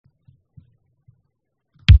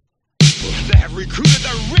They have recruited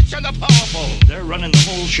the rich and the powerful. They're running the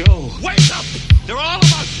whole show. Wake up! They're all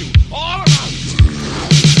about you. All about you.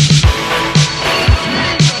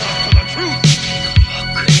 To the truth.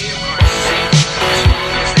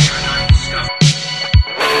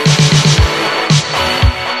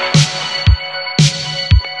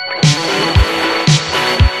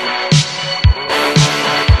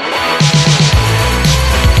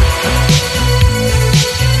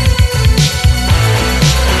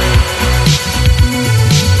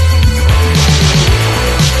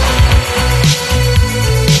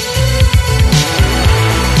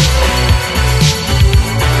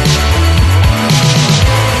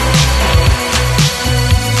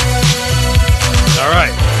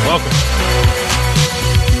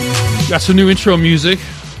 Got some new intro music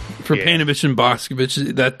for Peinovich and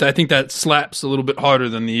Boskovich. That I think that slaps a little bit harder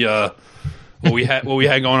than the what we had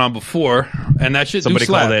going on before, and that shit. Somebody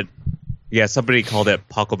called it. Yeah, somebody called it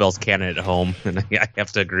Paco Bell's Cannon at Home, and I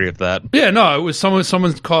have to agree with that. Yeah, no, it was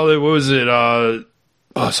someone called it. What was it?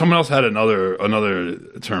 Someone else had another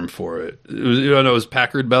term for it. It was, it was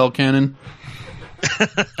Packard Bell Cannon.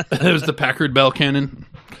 It was the Packard Bell Cannon.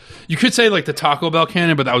 You could say like the Taco Bell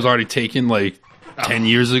Cannon, but that was already taken like 10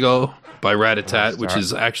 years ago by Rat-a-Tat, which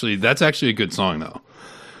is that's actually a good song though.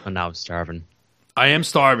 And now I'm starving. I am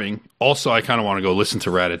starving. Also, I kind of want to go listen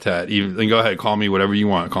to Rat-a-Tat. Then go ahead, call me whatever you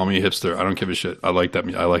want. Call me a hipster. I don't give a shit. I like that.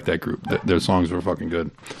 I like that group. Their songs were fucking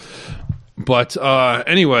good. But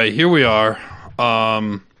anyway, here we are.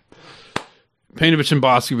 Peinovich and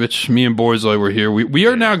Boskovich, me and Borzoi were here. We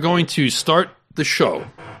are now going to start the show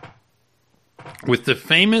with the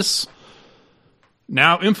famous,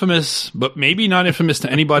 now infamous, but maybe not infamous to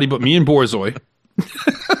anybody but me and Borzoi.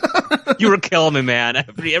 You were killing me, man.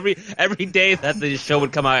 Every day that the show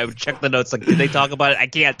would come out, I would check the notes. Like, did they talk about it? I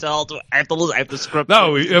can't tell. I have to lose. I have to script.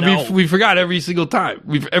 No, we forgot every single time.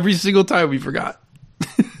 Every single time we forgot.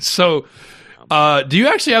 So, do you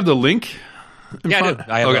actually have the link? Yeah,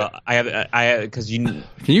 I do. I have because you.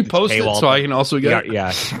 Can you post it so I can also get it?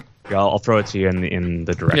 Yeah. I'll throw it to you in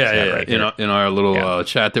the direct chat right here. In our little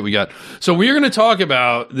chat that we got. So we're going to talk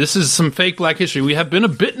about, this is some fake black history. We have been a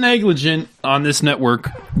bit negligent on this network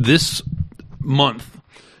this month.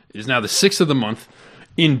 It is now the 6th of the month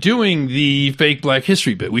in doing the fake black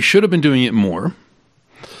history bit. We should have been doing it more.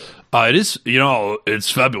 It is, it's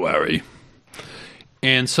February.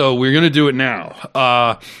 And so we're going to do it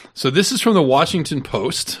now. So this is from the Washington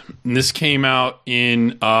Post. And this came out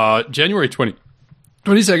in January 22nd.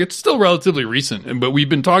 It's still relatively recent, but we've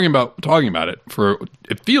been talking about it for,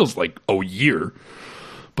 it feels like a year,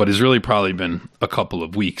 but it's really probably been a couple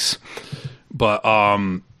of weeks. But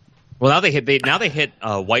well, now they hit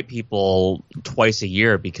white people twice a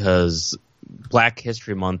year because Black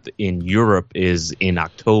History Month in Europe is in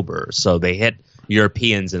October, so they hit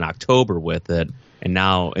Europeans in October with it. And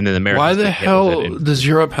then America. Why the hell does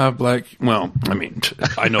Europe have black? Well, I mean,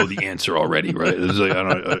 I know the answer already, right? It's like I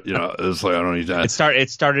don't need that.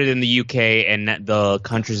 It started in the UK, and the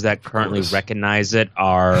countries that currently recognize it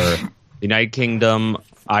are the United Kingdom,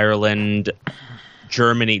 Ireland,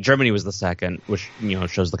 Germany. Germany was the second, which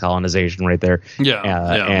shows the colonization right there.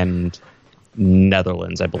 And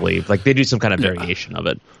Netherlands, I believe. Like they do some kind of variation of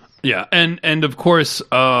it. Yeah, and of course.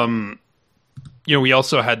 We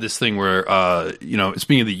also had this thing where,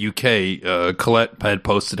 speaking of the UK, Colette had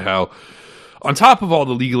posted how, on top of all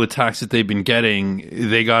the legal attacks that they've been getting,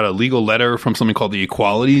 they got a legal letter from something called the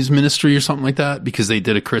Equalities Ministry or something like that, because they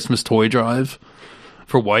did a Christmas toy drive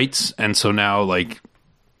for whites, and so now,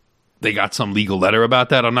 they got some legal letter about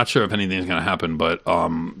that. I'm not sure if anything's going to happen, but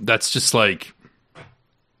that's just like...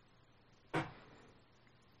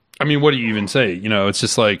 I mean, what do you even say? It's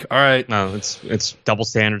just like, all right. No, it's double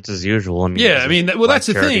standards as usual. That's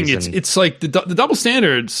the thing. It's like the double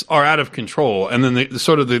standards are out of control, and then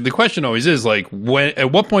the question always is like,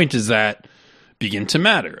 at what point does that begin to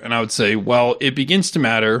matter? And I would say, well, it begins to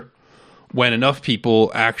matter when enough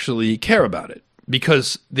people actually care about it,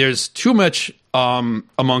 because there's too much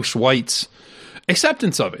amongst whites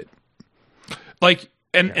acceptance of it,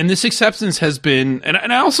 And this acceptance has been, and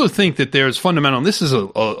I also think that there's fundamental, and this is a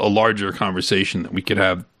larger conversation that we could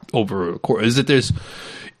have over a course, is that there's,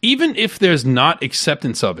 even if there's not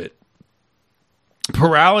acceptance of it,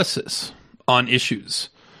 paralysis on issues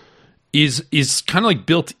is kind of like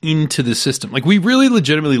built into the system. Like we really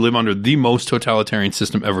legitimately live under the most totalitarian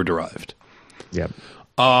system ever derived. Yeah.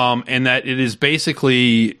 And that it is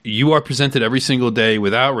basically, you are presented every single day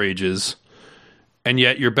with outrages, and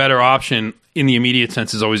yet your better option in the immediate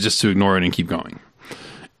sense is always just to ignore it and keep going.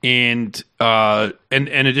 And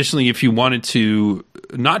additionally, if you wanted to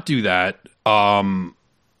not do that,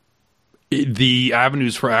 the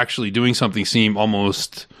avenues for actually doing something seem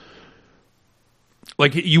almost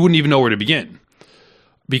like you wouldn't even know where to begin,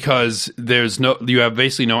 because you have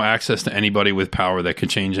basically no access to anybody with power that could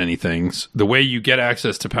change anything. The way you get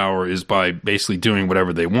access to power is by basically doing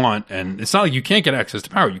whatever they want, and it's not like you can't get access to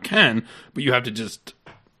power. You can, but you have to just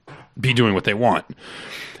be doing what they want.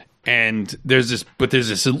 And there's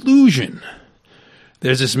this illusion.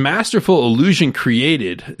 There's this masterful illusion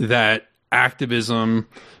created that activism,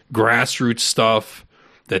 grassroots stuff,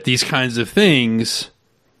 that these kinds of things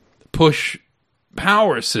push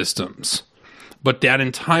power systems. But that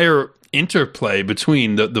entire interplay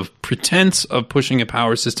between the pretense of pushing a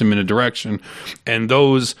power system in a direction and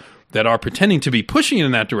those that are pretending to be pushing it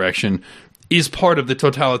in that direction is part of the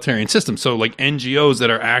totalitarian system. So like NGOs that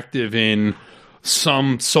are active in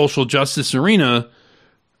some social justice arena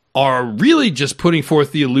are really just putting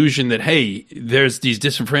forth the illusion that, hey, there's these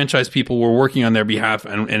disenfranchised people, we're working on their behalf,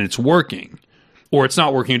 and it's working. Or it's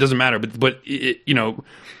not working, it doesn't matter. But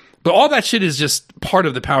all that shit is just part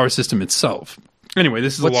of the power system itself. Anyway,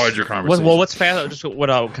 this is a larger conversation. Well, what's just what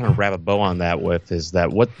I'll kind of wrap a bow on that with is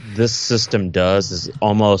that what this system does is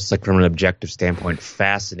almost like from an objective standpoint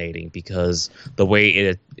fascinating, because the way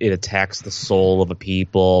it attacks the soul of a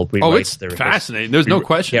people. It's fascinating. There's no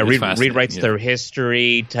question. Yeah, rewrites their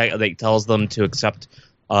history. Tells them to accept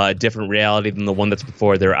a different reality than the one that's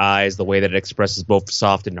before their eyes, the way that it expresses both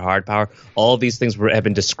soft and hard power. All of these things have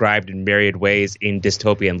been described in myriad ways in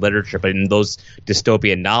dystopian literature, but in those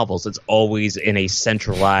dystopian novels, it's always in a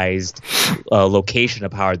centralized location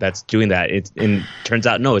of power that's doing that. And turns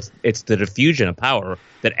out, no, it's the diffusion of power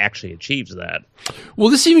that actually achieves that. Well,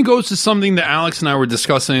 this even goes to something that Alex and I were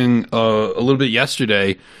discussing a little bit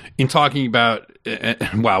yesterday in talking about.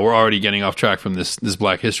 Wow, we're already getting off track from this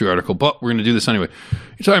Black History article, but we're going to do this anyway.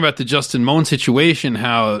 You're talking about the Justin Moan situation,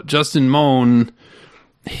 how Justin Moan,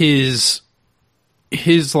 his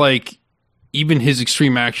like, even his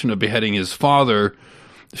extreme action of beheading his father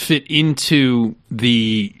fit into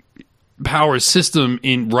the power system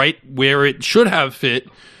in right where it should have fit,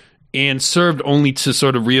 and served only to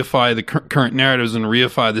sort of reify the current narratives and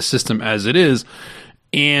reify the system as it is.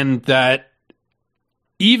 And that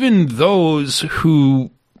even those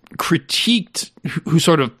who critiqued, who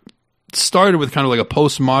sort of started with kind of like a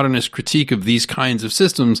postmodernist critique of these kinds of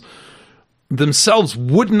systems, themselves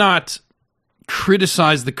would not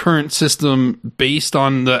criticize the current system based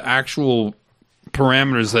on the actual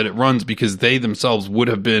parameters that it runs, because they themselves would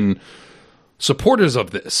have been supporters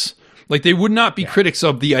of this. Like, they would not be critics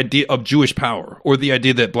of the idea of Jewish power or the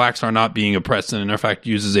idea that blacks are not being oppressed and in fact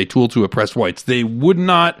uses a tool to oppress whites. They would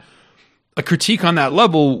not, a critique on that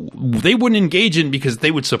level, they wouldn't engage in, because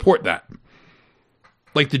they would support that.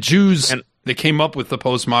 Like the Jews that came up with the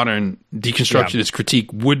postmodern deconstructionist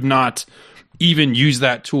critique would not even use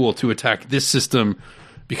that tool to attack this system,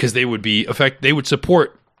 because they would they would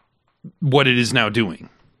support what it is now doing.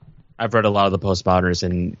 I've read a lot of the postmodernists,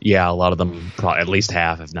 and a lot of them, probably at least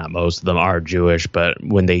half, if not most of them, are Jewish. But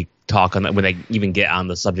when they talk on that, when they even get on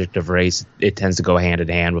the subject of race, it tends to go hand in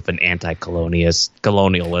hand with an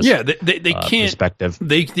anti-colonialist. Yeah, they can't perspective.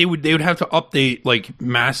 They would have to update like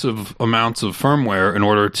massive amounts of firmware in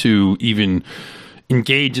order to even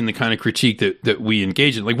engage in the kind of critique that we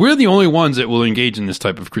engage in. Like, we're the only ones that will engage in this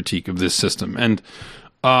type of critique of this system, and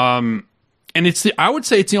I would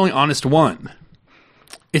say it's the only honest one.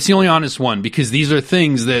 It's the only honest one, because these are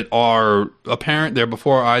things that are apparent. They're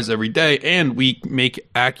before our eyes every day, and we make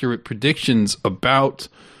accurate predictions about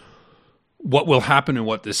what will happen and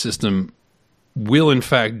what this system will in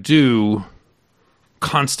fact do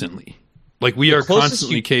constantly. Like, we are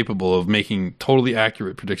constantly capable of making totally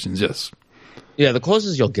accurate predictions, yes. Yeah, the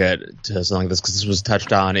closest you'll get to something like this, because this was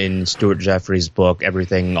touched on in Stuart Jeffrey's book,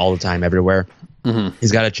 Everything, All the Time, Everywhere. Mm-hmm.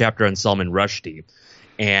 He's got a chapter on Salman Rushdie,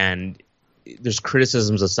 and there's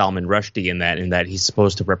criticisms of Salman Rushdie in that he's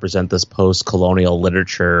supposed to represent this post-colonial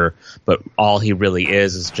literature, but all he really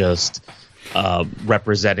is just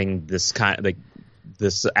representing this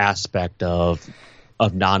this aspect of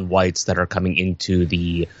non-whites that are coming into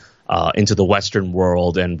the Western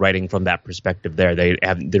world and writing from that perspective.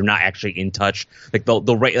 They're not actually in touch. Like they'll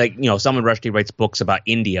write, like, Salman Rushdie writes books about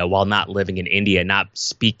India while not living in India, not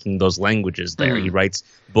speaking those languages there. He writes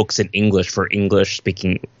books in English for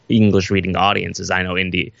English-speaking, English-reading audiences. I know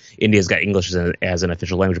India's got English as an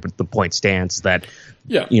official language, but the point stands that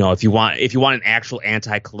if you want an actual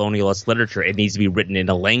anti-colonialist literature, it needs to be written in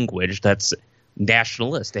a language that's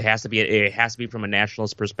nationalist. It has to be from a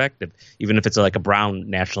nationalist perspective, even if it's like a brown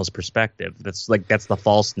nationalist perspective. That's the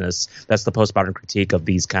falseness. That's the postmodern critique of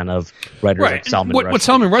these kind of writers like Salman Rushdie. What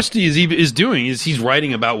Salman Rushdie is doing is he's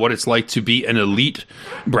writing about what it's like to be an elite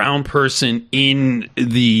brown person in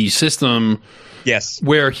the system. Yes.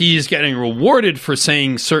 Where he's getting rewarded for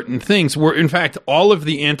saying certain things, where in fact all of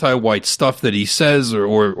the anti-white stuff that he says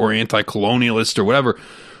or anti-colonialist or whatever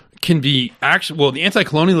can be the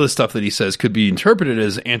anti-colonialist stuff that he says could be interpreted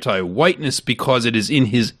as anti-whiteness because it is in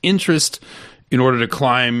his interest in order to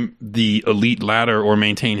climb the elite ladder or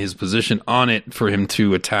maintain his position on it for him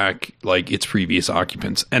to attack like its previous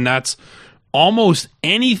occupants. And that's almost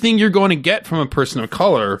anything you're going to get from a person of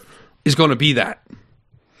color is going to be that.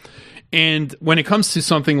 And when it comes to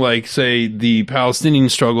something like, say, the Palestinian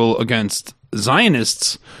struggle against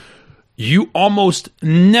Zionists, you almost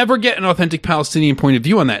never get an authentic Palestinian point of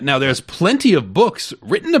view on that. Now, there's plenty of books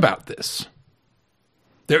written about this.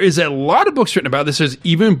 There is a lot of books written about this. There's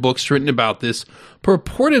even books written about this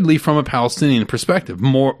purportedly from a Palestinian perspective,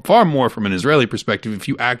 far more from an Israeli perspective if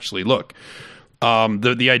you actually look.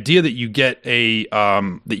 The idea that you get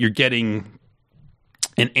that you're getting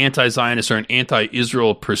an anti-Zionist or an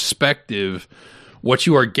anti-Israel perspective, what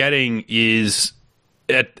you are getting is,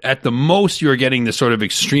 at the most, you're getting the sort of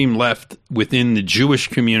extreme left within the Jewish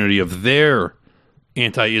community of their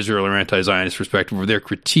anti-Israel or anti-Zionist perspective, or their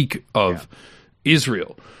critique of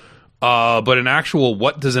Israel. But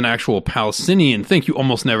what does an actual Palestinian think? You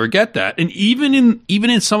almost never get that. And even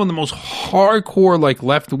in some of the most hardcore, like,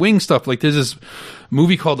 left-wing stuff, like there's this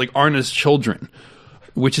movie called like Arna's Children,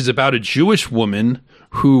 which is about a Jewish woman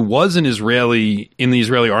who was in the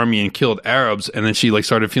Israeli army and killed Arabs, and then she like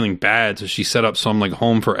started feeling bad, so she set up some like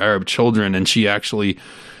home for Arab children, and she actually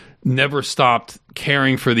never stopped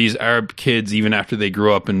caring for these Arab kids even after they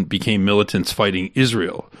grew up and became militants fighting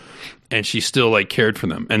Israel. And she still like cared for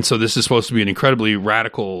them. And so this is supposed to be an incredibly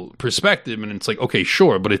radical perspective, and it's like, okay,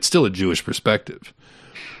 sure, but it's still a Jewish perspective.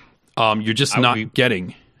 You're just not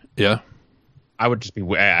getting, yeah. I would just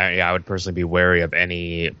I would personally be wary of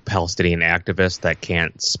any Palestinian activist that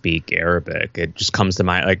can't speak Arabic. It just comes to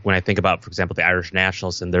mind, like when I think about, for example, the Irish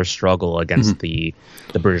nationalists and their struggle against the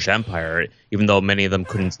British Empire. Even though many of them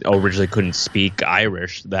originally couldn't speak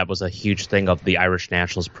Irish, that was a huge thing of the Irish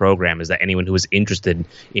nationalist program, is that anyone who was interested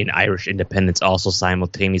in Irish independence also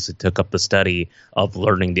simultaneously took up the study of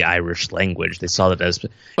learning the Irish language. They saw that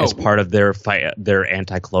as part of their fight, their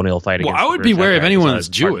anti-colonial fight. Well, I would be wary of anyone that's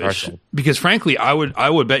Jewish, because frankly, I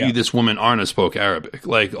would bet you this woman Arna spoke Arabic.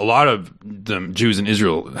 Like a lot of them Jews in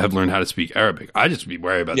Israel have learned how to speak Arabic. I just would be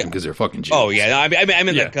wary about them because they're fucking Jews. Oh yeah, I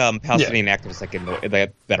mean like Palestinian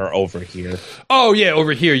activists that are over here. Oh yeah,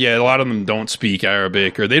 over here, yeah. A lot of them don't speak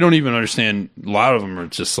Arabic, or they don't even understand. A lot of them are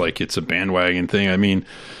just like, it's a bandwagon thing. I mean,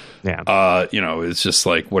 it's just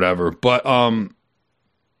like whatever. But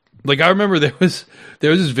like I remember there was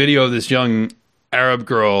this video of this young Arab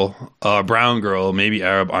girl, brown girl, maybe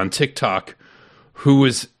Arab, on TikTok, who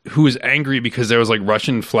was angry because there was like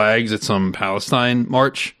Russian flags at some Palestine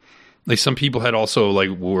march. Like some people had also like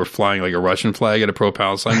were flying like a Russian flag at a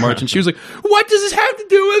pro-Palestine march, and she was like, "What does this have to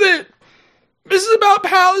do with it? This is about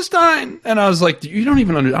Palestine." And I was like, I don't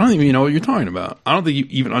even know what you're talking about. I don't think you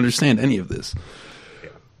even understand any of this. Yeah.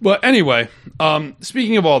 But anyway,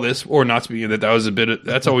 speaking of all this, or not speaking of that,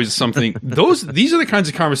 that's always something. These are the kinds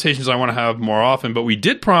of conversations I want to have more often. But we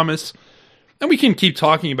did promise, and we can keep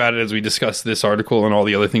talking about it as we discuss this article and all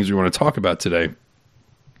the other things we want to talk about today.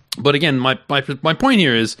 But again, my point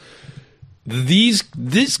here is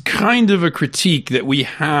this kind of a critique that we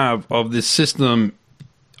have of this system,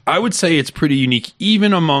 I would say it's pretty unique,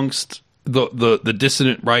 even amongst the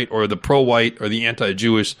dissident right or the pro-white or the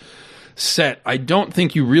anti-Jewish set. I don't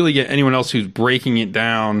think you really get anyone else who's breaking it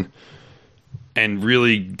down and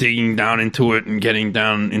really digging down into it and getting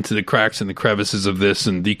down into the cracks and the crevices of this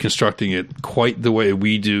and deconstructing it quite the way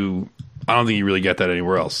we do. I don't think you really get that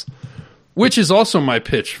anywhere else. Which is also my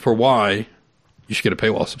pitch for why you should get a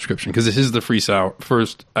paywall subscription, because this is the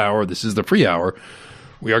first hour. This is the free hour.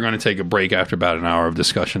 We are going to take a break after about an hour of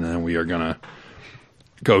discussion, and then we are going to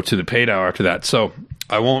go to the paid hour after that. So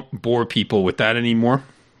I won't bore people with that anymore.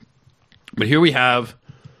 But here we have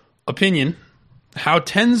opinion: how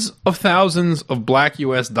tens of thousands of black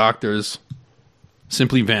U.S. doctors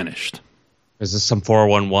simply vanished. Is this some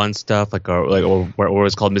 411 stuff, or what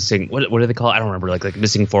is called missing? What do they call it? I don't remember. Like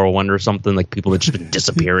missing 401 or something. Like people that just been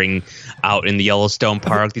disappearing out in the Yellowstone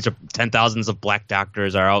Park. These are 10,000s of black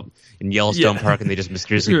doctors are out in Yellowstone Park, and they just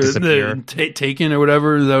mysteriously disappear. Taken or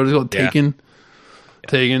whatever. Is that what it's called? Taken. Yeah.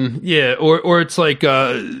 Taken. Yeah. Or it's like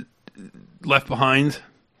Left Behind.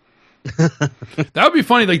 That would be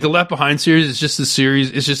funny. Like the Left Behind series is just a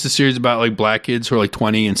series. It's just a series about like black kids who are like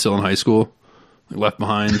 20 and still in high school. Like, Left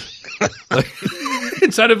Behind. Like,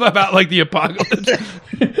 instead of about like the apocalypse,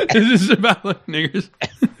 this is about like niggers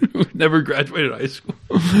who never graduated high school.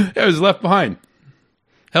 It was Left Behind,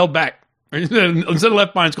 held back. Instead of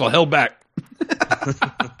Left Behind, it's called Held Back.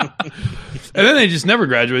 And then they just never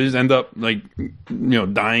graduate. They just end up like,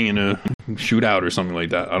 dying in a shootout or something like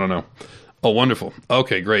that. I don't know. Oh, wonderful.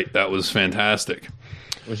 Okay, great. That was fantastic.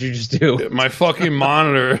 What'd you just do? My fucking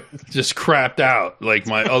monitor just crapped out. Like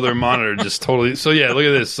my other monitor just totally. So yeah, look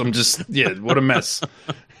at this. What a mess.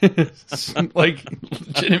 Like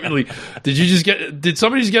legitimately, did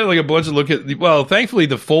somebody just get like a bunch of well, thankfully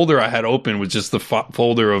the folder I had open was just the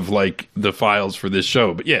folder of like the files for this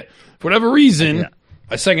show. But yeah, for whatever reason,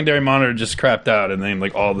 my secondary monitor just crapped out, and then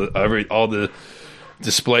like all the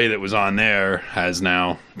display that was on there has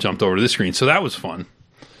now jumped over to this screen. So that was fun.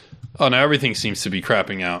 Oh, now everything seems to be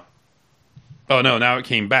crapping out. Oh no, now it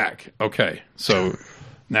came back. Okay, so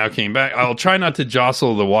now it came back. I'll try not to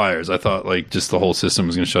jostle the wires. I thought like just the whole system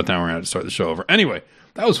was going to shut down. We're going to have to start the show over. Anyway,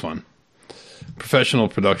 that was fun. Professional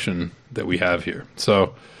production that we have here.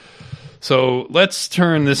 So let's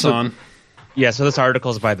turn this on. Yeah, so this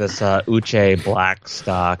article is by this Uche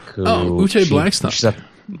Blackstock. Uche Blackstock.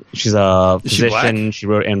 She's a physician. She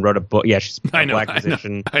wrote a book. Yeah, she's a black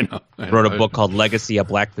physician. I know. Wrote a book called "Legacy: A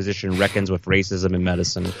Black Physician Reckons with Racism in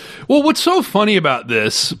Medicine." Well, what's so funny about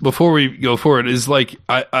this, before we go forward, is like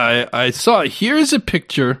I saw. Here's a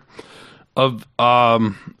picture of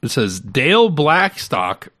it says Dale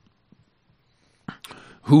Blackstock,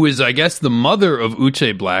 who is, I guess, the mother of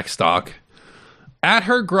Uche Blackstock, at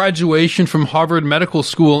her graduation from Harvard Medical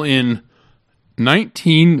School in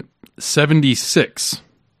 1976.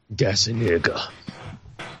 That's a nigga.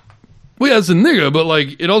 Well, yeah, it's a nigga, but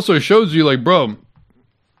like it also shows you, like, bro,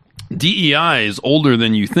 DEI is older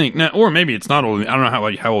than you think. Now, or maybe it's not old. I don't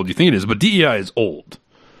know how old you think it is, but DEI is old.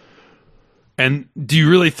 And do you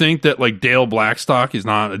really think that like Dale Blackstock is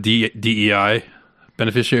not a DEI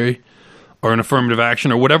beneficiary or an affirmative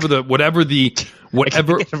action or whatever?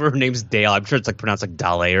 If her name's Dale, I'm sure it's like pronounced like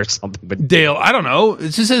Dale or something. But Dale, I don't know. It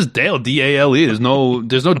just says Dale, DALE. There's no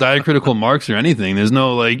diacritical marks or anything. There's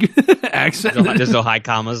no like accent. There's no high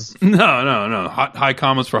commas. No. High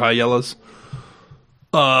commas for high yellows.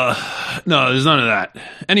 No, there's none of that.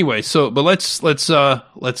 Anyway, but let's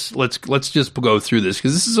just go through this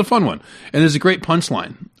because this is a fun one, and there's a great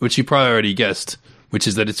punchline, which you probably already guessed, which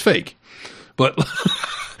is that it's fake. But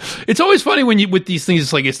it's always funny when with these things.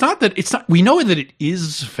 It's like it's not. We know that it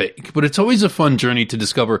is fake, but it's always a fun journey to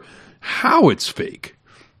discover how it's fake.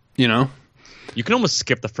 You know. You can almost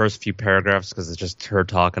skip the first few paragraphs because it's just her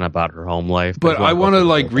talking about her home life. But I want to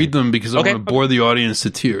like read them because I want to bore the audience to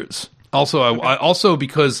tears. Also, I also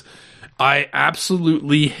because I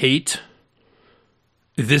absolutely hate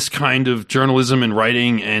this kind of journalism and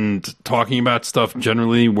writing and talking about stuff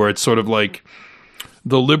generally, where it's sort of like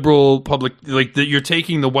the liberal public, like that you're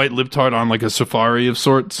taking the white libtard on like a safari of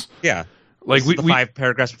sorts. Yeah, like the 5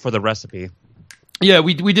 paragraphs before the recipe. Yeah,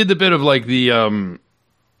 we did the bit of like the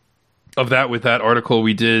of that with that article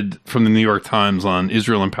we did from the New York Times on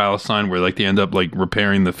Israel and Palestine, where like they end up like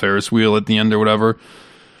repairing the Ferris wheel at the end or whatever.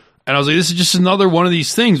 And I was like, this is just another one of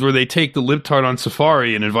these things where they take the libtard on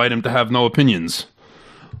safari and invite him to have no opinions.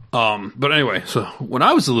 But anyway, so when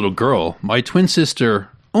I was a little girl, my twin sister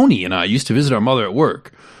Oni and I used to visit our mother at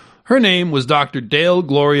work. Her name was Dr. Dale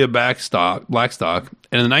Gloria Blackstock,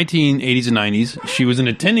 and in the 1980s and 90s, she was an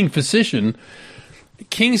attending physician at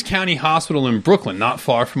Kings County Hospital in Brooklyn, not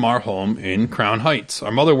far from our home in Crown Heights.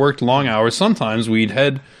 Our mother worked long hours. Sometimes we'd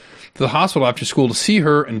head to the hospital after school to see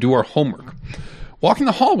her and do our homework. Walking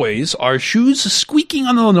the hallways, our shoes squeaking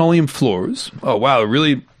on the linoleum floors. Oh wow,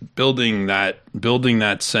 really building that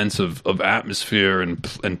sense of atmosphere and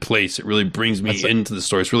place. It really brings me into the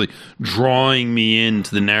story. It's really drawing me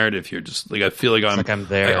into the narrative here. Just like I feel like I'm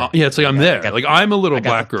there. It's like I'm there. Like I'm a little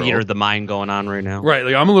black girl. Theater of the mind going on right now. Right,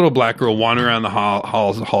 like I'm a little black girl wandering around the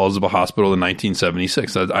halls of a hospital in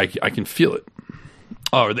 1976. I can feel it.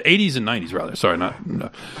 Oh, or the 80s and 90s rather. Sorry, no.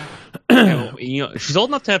 She's old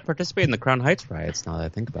enough to participate in the Crown Heights riots. Now that I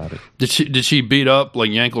think about it, did she beat up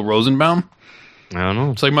like Yankel Rosenbaum? I don't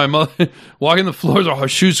know. It's like my mother walking the floors, her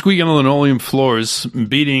shoes squeaking on the linoleum floors,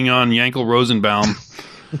 beating on Yankel Rosenbaum.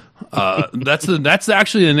 That's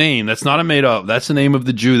actually the name. That's not a made up. That's the name of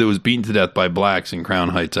the Jew that was beaten to death by blacks in Crown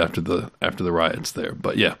Heights after the riots there.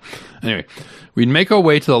 But yeah, anyway, we'd make our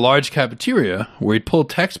way to the large cafeteria where we'd pull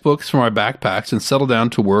textbooks from our backpacks and settle down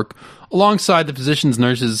to work alongside the physicians,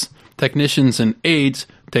 nurses, technicians, and aides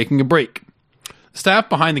taking a break. Staff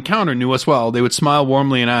behind the counter knew us well. They would smile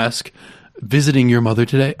warmly and ask, "Visiting your mother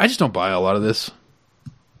today?" I just don't buy a lot of this.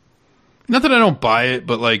 Not that I don't buy it,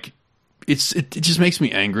 but like, it just makes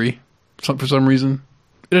me angry for some reason.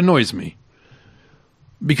 It annoys me.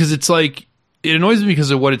 Because it's like, it annoys me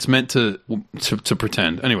because of what it's meant to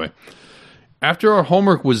pretend. Anyway, after our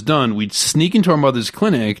homework was done, we'd sneak into our mother's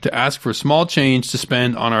clinic to ask for small change to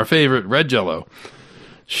spend on our favorite red Jell-O.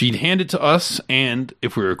 She'd hand it to us and,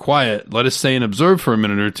 if we were quiet, let us stay and observe for a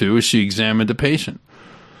minute or two as she examined a patient.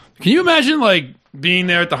 Can you imagine, like, being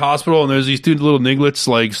there at the hospital and there's these two little nigglets,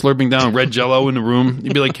 like, slurping down red Jell-O in the room?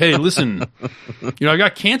 You'd be like, "Hey, listen, I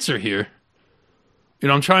got cancer here.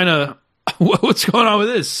 I'm trying to... What's going on with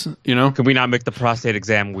this? Could we not make the prostate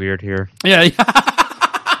exam weird here?" Yeah.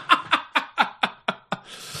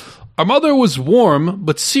 Our mother was warm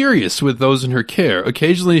but serious with those in her care.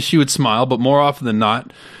 Occasionally she would smile, but more often than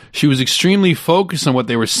not, she was extremely focused on what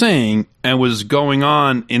they were saying and was going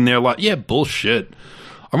on in their life. Yeah, bullshit.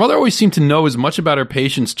 Our mother always seemed to know as much about her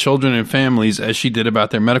patients' children and families as she did about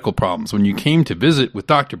their medical problems. When you came to visit with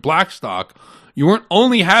Dr. Blackstock, you weren't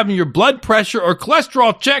only having your blood pressure or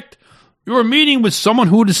cholesterol checked, you were meeting with someone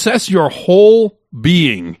who would assess your whole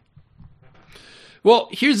being. Well,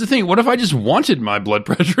 here's the thing. What if I just wanted my blood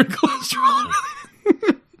pressure and cholesterol?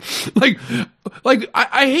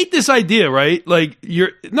 I hate this idea, right?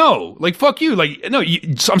 Fuck you.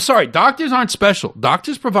 I'm sorry. Doctors aren't special.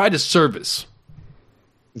 Doctors provide a service.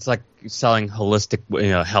 It's like selling holistic,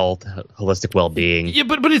 health, holistic well-being. Yeah,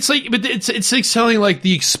 but it's like selling like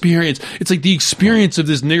the experience. It's like the experience of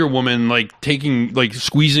this nigger woman like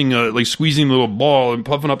squeezing a little ball and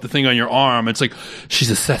puffing up the thing on your arm. It's like she's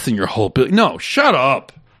assessing your whole being. No, shut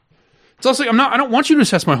up. It's also like I don't want you to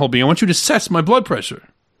assess my whole being. I want you to assess my blood pressure.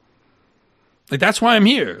 Like, that's why I'm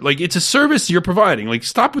here. Like, it's a service you're providing. Like,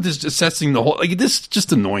 stop with this assessing the whole. Like, this is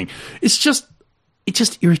just annoying. It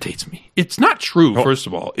just irritates me. It's not true, first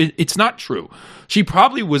of all. It's not true. She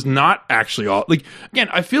probably was not actually all... Like, again,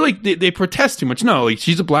 I feel like they protest too much. No, like,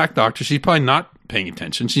 she's a black doctor. She's probably not paying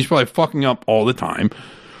attention. She's probably fucking up all the time.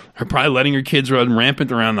 Her probably letting her kids run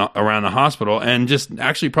rampant around the hospital and just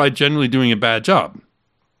actually probably generally doing a bad job.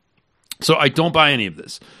 So I don't buy any of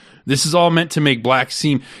this. This is all meant to make blacks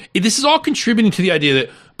seem... This is all contributing to the idea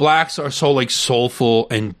that blacks are so, like, soulful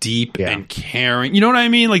and deep and caring. You know what I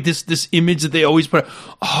mean? Like, this image that they always put...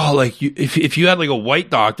 Oh, like, if you had, like, a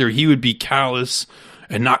white doctor, he would be callous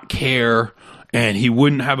and not care, and he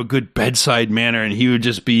wouldn't have a good bedside manner, and he would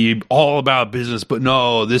just be all about business. But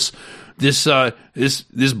no, this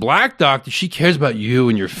black doctor, she cares about you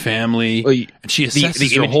and your family, and she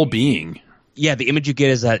assesses your whole being. Yeah, the image you get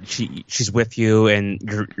is that she's with you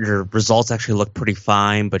and your results actually look pretty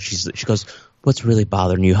fine, but she goes, "What's really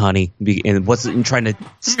bothering you, honey?" And trying to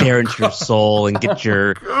stare into your soul and get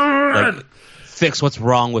your fix what's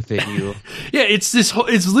wrong within you. Yeah, it's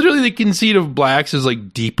literally the conceit of blacks is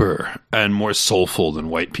like deeper and more soulful than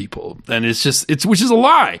white people, and which is a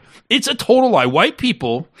lie. It's a total lie. White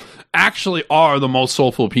people actually are the most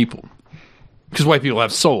soulful people. Because white people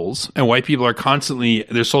have souls, and white people are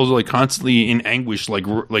their souls are like constantly in anguish,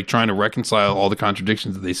 like trying to reconcile all the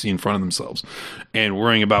contradictions that they see in front of themselves, and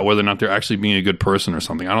worrying about whether or not they're actually being a good person or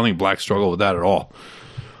something. I don't think blacks struggle with that at all.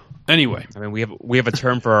 Anyway, I mean, we have a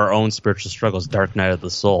term for our own spiritual struggles: dark night of the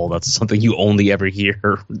soul. That's something you only ever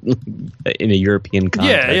hear in a European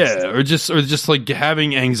context. Yeah, or just like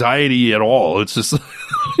having anxiety at all. It's just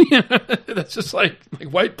that's just like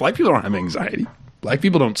black people don't have anxiety. Black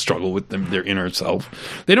people don't struggle with their inner self.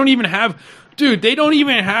 They don't even have,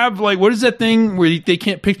 like, what is that thing where they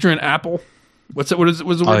can't picture an apple? What's that? What is it?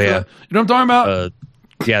 What's the word for that? You know what I'm talking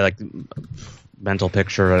about? Like mental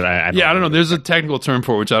picture. I don't know. There's a technical term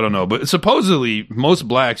for it, which I don't know. But supposedly, most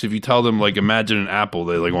blacks, if you tell them, like, imagine an apple,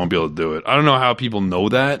 they like won't be able to do it. I don't know how people know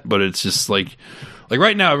that, but it's just like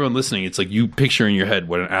right now, everyone listening, it's like you picture in your head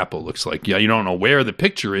what an apple looks like. Yeah, you don't know where the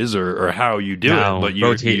picture is or how you do it, but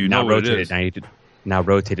you know what it is. Now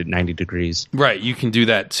rotated 90 degrees. Right, you can do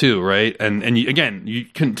that too, right? And you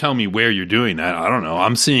couldn't tell me where you're doing that. I don't know.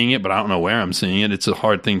 I'm seeing it, but I don't know where I'm seeing it. It's a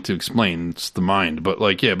hard thing to explain. It's the mind. But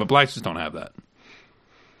but blacks just don't have that.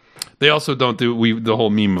 They also don't do the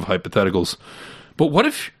whole meme of hypotheticals. But what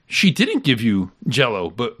if she didn't give you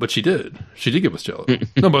Jell-O, but she did? She did give us Jell-O.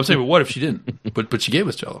 No, but I'm saying, what if she didn't? But she gave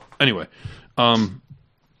us Jell-O. Anyway,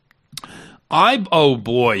 oh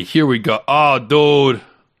boy, here we go. Oh, dude.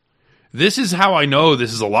 This is how I know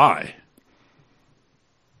this is a lie.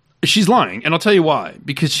 She's lying, and I'll tell you why.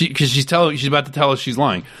 Because she's about to tell us she's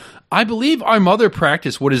lying. I believe our mother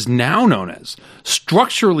practiced what is now known as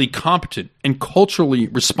structurally competent and culturally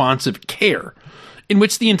responsive care. in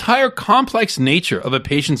which the entire complex nature of a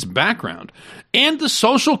patient's background and the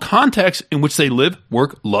social context in which they live,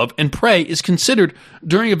 work, love, and pray is considered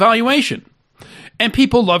during evaluation. And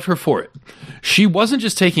people loved her for it. She wasn't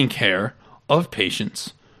just taking care of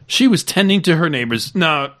patients. She was tending to her neighbors.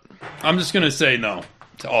 No, I'm just going to say no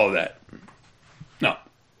to all of that. No.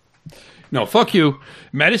 No, fuck you.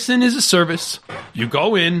 Medicine is a service. You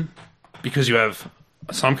go in because you have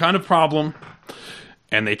some kind of problem,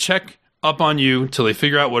 and they check up on you till they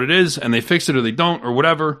figure out what it is, and they fix it or they don't or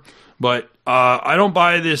whatever. But I don't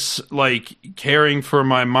buy this, like, caring for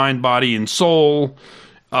my mind, body, and soul,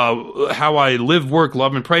 how I live, work,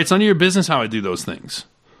 love, and pray. It's none of your business how I do those things.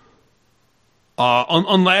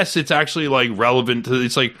 Unless it's actually, like, relevant to,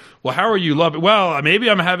 it's like, well, how are you loving? Well, maybe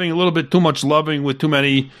I'm having a little bit too much loving with too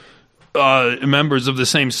many members of the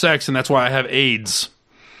same sex, and that's why I have AIDS.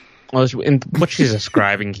 Well, and what she's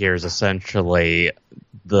describing here is essentially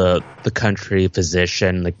the country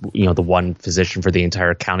physician, like, you know, the one physician for the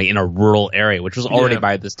entire county in a rural area, which was already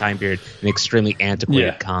by this time period an extremely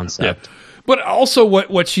antiquated concept. Yeah. But also,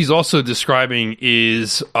 what she's also describing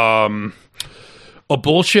is a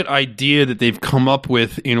bullshit idea that they've come up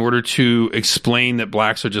with in order to explain that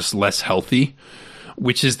blacks are just less healthy,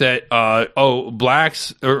 which is that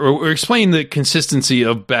blacks or explain the consistency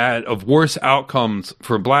of worse outcomes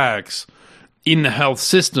for blacks in the health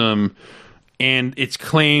system, and it's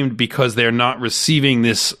claimed because they're not receiving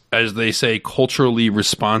this, as they say, culturally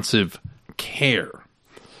responsive care.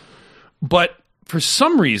 But for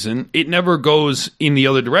some reason, it never goes in the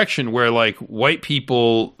other direction, where, like, white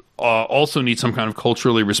people also need some kind of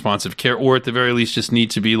culturally responsive care, or at the very least just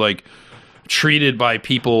need to be, like, treated by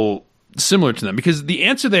people similar to them. Because the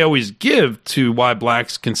answer they always give to why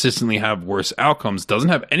blacks consistently have worse outcomes doesn't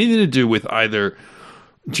have anything to do with either,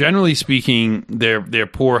 generally speaking, their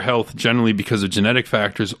poor health generally because of genetic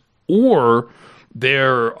factors, or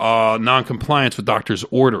their non-compliance with doctors'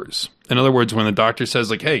 orders. In other words, when the doctor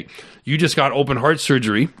says, like, hey, you just got open heart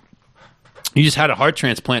surgery, you just had a heart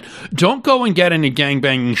transplant, don't go and get in a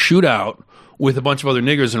gangbanging shootout with a bunch of other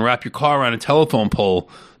niggers and wrap your car around a telephone pole,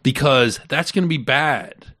 because that's going to be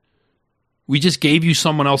bad. We just gave you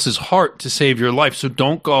someone else's heart to save your life, so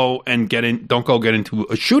don't go get into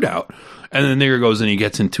a shootout. And then the nigger goes and he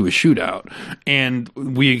gets into a shootout. And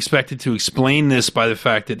we expected to explain this by the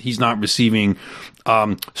fact that he's not receiving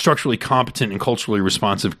structurally competent and culturally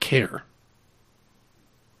responsive care.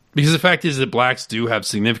 Because the fact is that blacks do have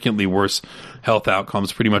significantly worse health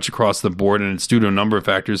outcomes pretty much across the board, and it's due to a number of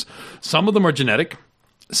factors. Some of them are genetic.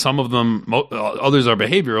 Some of them, others are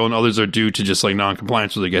behavioral, and others are due to just, like,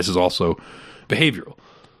 non-compliance, which I guess is also behavioral.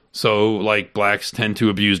 So, like, blacks tend to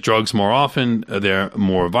abuse drugs more often, they're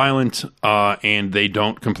more violent, and they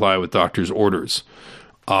don't comply with doctors' orders.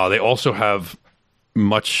 They also have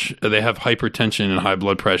hypertension and high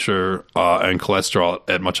blood pressure and cholesterol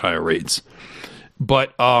at much higher rates.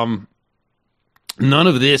 But none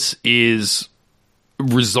of this is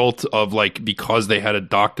result of, like, because they had a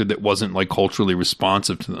doctor that wasn't, like, culturally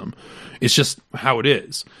responsive to them. It's just how it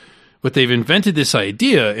is. But they've invented this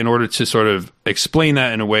idea in order to sort of explain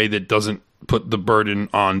that in a way that doesn't put the burden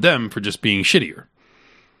on them for just being shittier.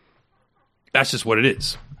 That's just what it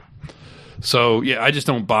is. So, yeah, I just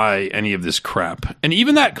don't buy any of this crap. And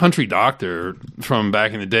even that country doctor from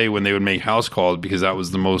back in the day when they would make house calls because that was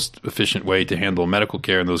the most efficient way to handle medical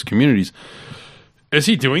care in those communities, is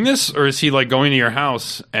he doing this, or is he, like, going to your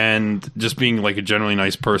house and just being, like, a generally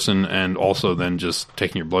nice person and also then just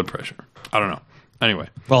taking your blood pressure? I don't know. Anyway.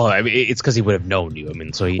 Well, I mean, it's because he would have known you. I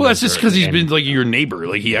mean, so he. Well, that's just because he's been, like, your neighbor.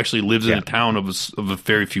 Like, he actually lives in a town of a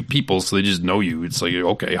very few people, so they just know you. It's like,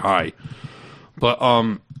 okay, hi. But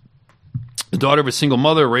the daughter of a single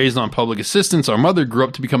mother raised on public assistance, our mother grew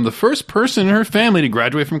up to become the first person in her family to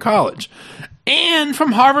graduate from college and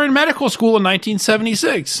from Harvard Medical School in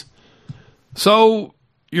 1976. So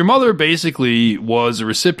your mother basically was a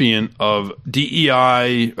recipient of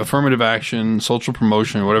DEI, affirmative action, social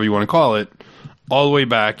promotion, whatever you want to call it, all the way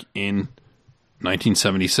back in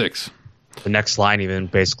 1976. The next line even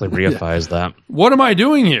basically reifies that. What am I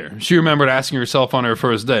doing here? She remembered asking herself on her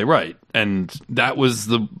first day. Right. And that was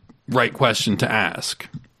the right question to ask.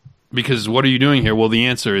 Because what are you doing here? Well, the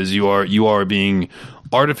answer is you are being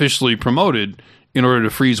artificially promoted in order to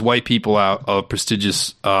freeze white people out of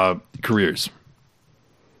prestigious careers,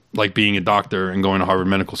 like being a doctor and going to Harvard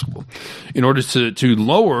Medical School, in order to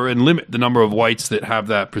lower and limit the number of whites that have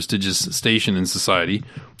that prestigious station in society.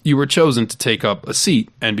 You were chosen to take up a seat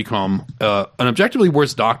and become an objectively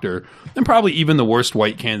worse doctor than probably even the worst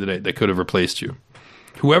white candidate that could have replaced you.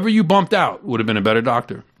 Whoever you bumped out would have been a better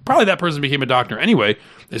doctor. Probably that person became a doctor anyway.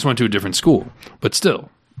 They just went to a different school, but still.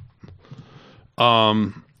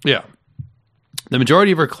 Yeah. The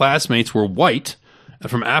majority of her classmates were white and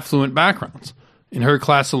from affluent backgrounds. In her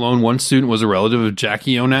class alone, one student was a relative of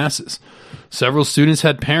Jackie Onassis. Several students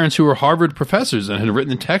had parents who were Harvard professors and had written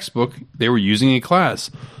the textbook they were using in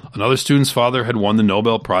class. Another student's father had won the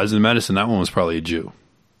Nobel Prize in medicine. That one was probably a Jew.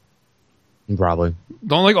 Probably. Isn't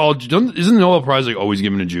the Nobel Prize like always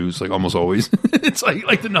given to Jews? Like almost always. It's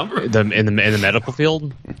like the number In the medical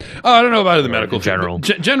field? I don't know about it in the medical in general.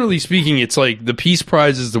 field. Generally speaking, it's like the Peace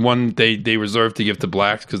Prize is the one they reserve to give to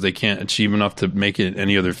blacks because they can't achieve enough to make it in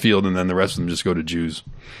any other field, and then the rest of them just go to Jews.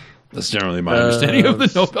 That's generally my understanding of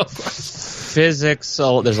the Nobel Prize. Physics,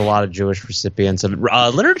 there's a lot of Jewish recipients of it.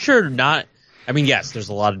 Literature, not. I mean, yes, there's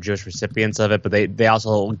a lot of Jewish recipients of it, but they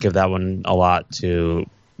also give that one a lot to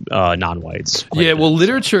non-whites. Yeah, well,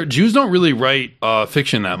 literature, Jews don't really write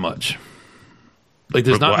fiction that much. Like,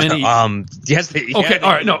 there's not many. Yes. Okay,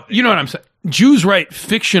 all right. No, you know what I'm saying. Jews write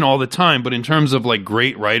fiction all the time, but in terms of like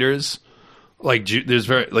great writers, like there's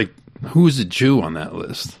who's a Jew on that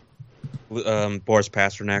list? Boris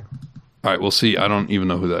Pasternak. All right, we'll see. I don't even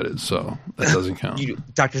know who that is, so that doesn't count.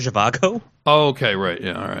 Dr. Zhivago? Oh, okay, right.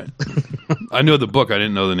 Yeah, all right. I know the book. I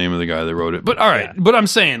didn't know the name of the guy that wrote it. But all right. Yeah. But I'm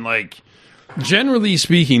saying, like, generally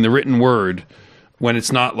speaking, the written word, when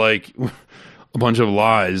it's not like a bunch of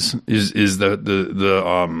lies, is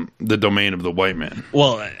the domain of the white man.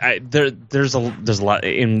 Well, there's a lot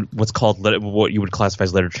in what's called what you would classify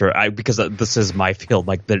as literature. Because this is my field.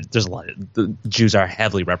 Like there's a lot. The Jews are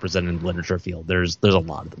heavily represented in the literature field. There's a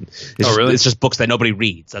lot of them. Really? It's just books that nobody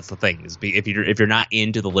reads. That's the thing. If you're not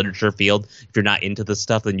into the literature field, if you're not into this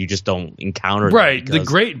stuff, then you just don't encounter them. Right. The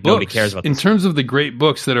great books. Nobody cares about in terms of the great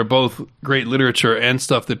books that are both great literature and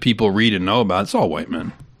stuff that people read and know about. It's all white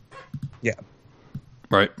men. Yeah.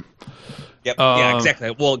 Right. Yep. Yeah,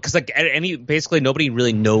 exactly. Well, because basically nobody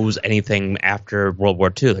really knows anything after World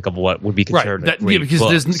War II, like of what would be considered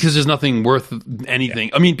because there's nothing worth anything.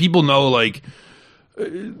 Yeah. I mean, people know like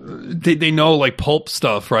they know like pulp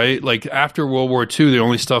stuff, right? Like after World War II, the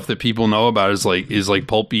only stuff that people know about is like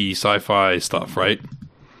pulpy sci-fi stuff, right?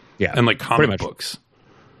 Yeah, and like comic books,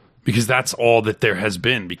 because that's all that there has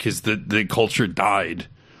been. Because the culture died.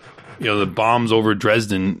 You know, the bombs over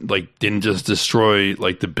Dresden like didn't just destroy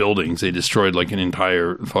like the buildings; they destroyed like an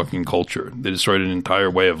entire fucking culture. They destroyed an entire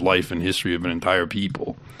way of life and history of an entire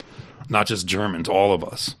people, not just Germans, all of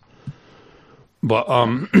us. But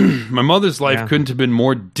my mother's life couldn't have been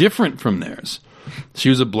more different from theirs. She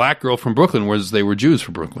was a black girl from Brooklyn, whereas they were Jews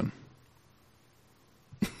from Brooklyn.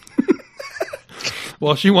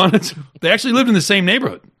 Well, she wanted to. They actually lived in the same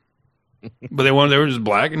neighborhood, but they were just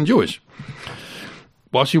black and Jewish.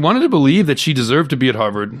 While she wanted to believe that she deserved to be at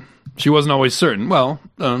Harvard, she wasn't always certain. Well,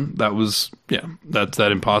 that's that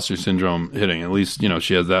imposter syndrome hitting. At least,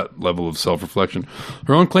 she has that level of self-reflection.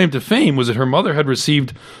 Her own claim to fame was that her mother had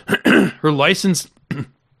received her licensed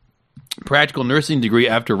practical nursing degree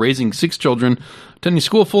after raising 6 children, attending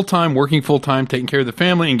school full-time, working full-time, taking care of the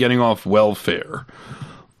family, and getting off welfare.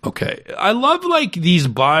 Okay. I love, like, these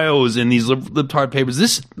bios in these libtard papers.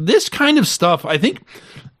 This kind of stuff, I think,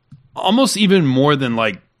 almost even more than,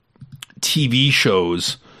 like, TV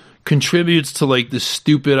shows, contributes to, like, the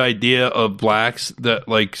stupid idea of blacks that,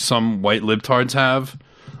 like, some white libtards have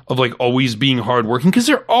of, like, always being hardworking, because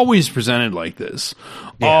they're always presented like this.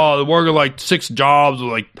 Yeah. Oh, they work at, like, 6 jobs with,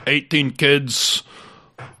 like, 18 kids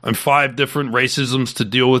and 5 different racisms to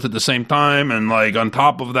deal with at the same time, and, like, on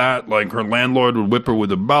top of that, like, her landlord would whip her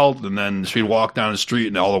with a belt, and then she'd walk down the street,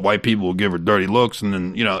 and all the white people would give her dirty looks, and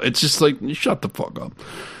then, it's just like, shut the fuck up.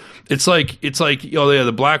 It's like,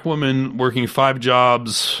 the black woman working 5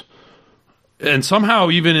 jobs, and somehow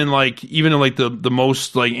even in the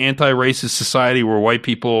most, like, anti-racist society where white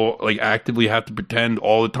people, like, actively have to pretend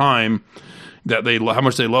all the time that how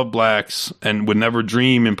much they love blacks and would never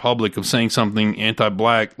dream in public of saying something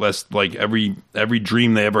anti-black, lest, like, every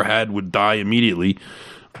dream they ever had would die immediately.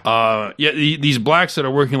 These blacks that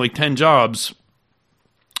are working, like, 10 jobs,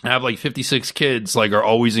 have, like, 56 kids, like, are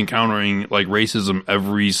always encountering, like, racism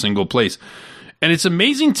every single place. And it's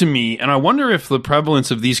amazing to me, and I wonder if the prevalence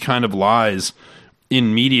of these kind of lies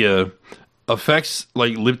in media affects,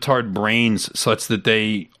 like, libtard brains such that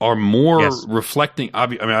they are more reflecting.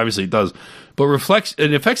 Obviously it does, but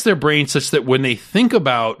it affects their brains such that when they think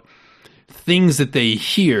about things that they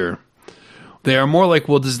hear, they are more like,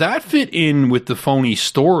 well, does that fit in with the phony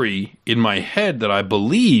story in my head that I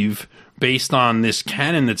believe based on this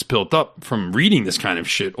canon that's built up from reading this kind of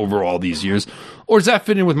shit over all these years? Or does that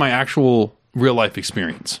fit in with my actual real life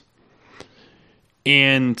experience?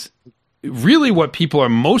 And really what people are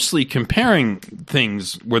mostly comparing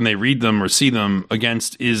things when they read them or see them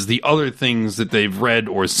against is the other things that they've read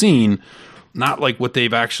or seen, not like what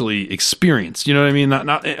they've actually experienced. You know what I mean?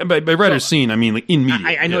 Not by read or seen. I mean, like in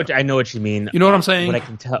media. I know what you mean. You know what I'm saying? What I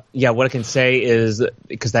can tell, what I can say is,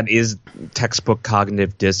 because that is textbook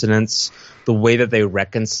cognitive dissonance. The way that they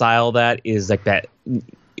reconcile that is like that.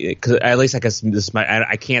 Because at least I guess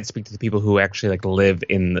I can't speak to the people who actually like live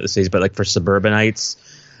in the cities, but like for suburbanites,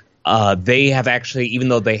 they have actually, even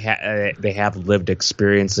though they have lived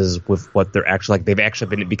experiences with what they're actually like, they've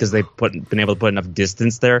actually been, because they've been able to put enough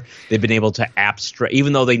distance there, they've been able to abstract,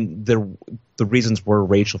 even though the reasons were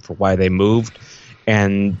racial for why they moved,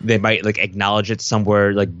 and they might like acknowledge it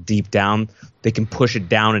somewhere like deep down, they can push it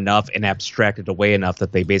down enough and abstract it away enough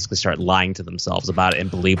that they basically start lying to themselves about it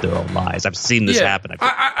and believe their own lies. I've seen this happen.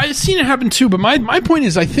 I've seen it happen too, but my point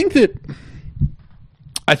is, I think that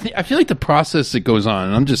I feel like the process that goes on,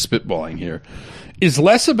 and I'm just spitballing here, is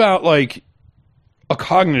less about like a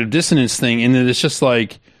cognitive dissonance thing, and that it's just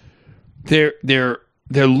like they're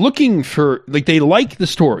looking for, like, they like the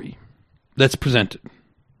story that's presented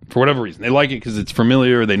for whatever reason. They like it because it's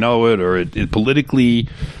familiar, they know it, or it politically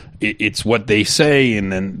it's what they say,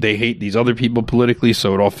 and then they hate these other people politically,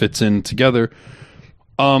 so it all fits in together.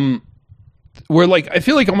 Where like I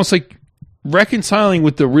feel like almost like reconciling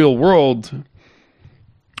with the real world,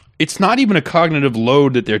 it's not even a cognitive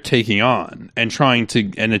load that they're taking on and trying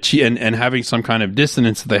to achieve and having some kind of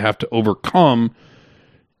dissonance that they have to overcome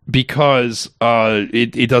because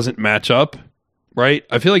it doesn't match up, right?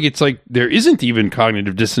 I feel like it's like there isn't even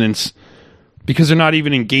cognitive dissonance because they're not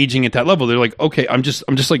even engaging at that level. They're like, okay, I'm just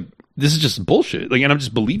like, this is just bullshit. Like, and I'm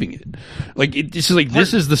just believing it. Like, this is like,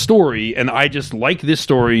 this is the story, and I just like this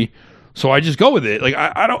story, so I just go with it. Like,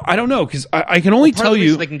 I don't know, because I can only tell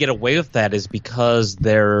you they can get away with that is because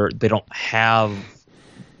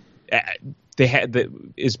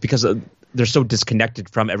they're so disconnected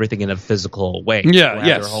from everything in a physical way. Yeah,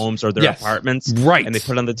 their homes or their apartments, right? And they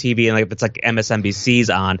put on the TV, and like it's like MSNBC's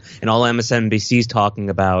on, and all MSNBC's talking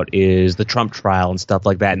about is the Trump trial and stuff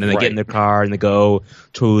like that. And then they get in their car and they go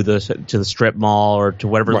to the strip mall or to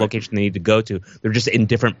whatever location they need to go to. They're just in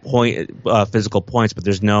different physical points, but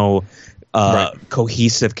there's no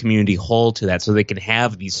cohesive community whole to that, so they can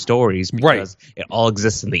have these stories because it all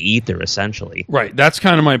exists in the ether, essentially. Right. That's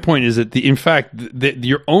kind of my point, is that in fact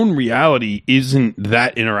your own reality isn't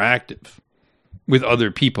that interactive with other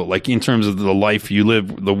people, like in terms of the life you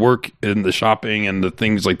live, the work and the shopping and the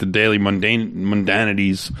things like the daily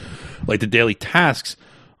mundanities, like the daily tasks,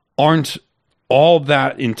 aren't all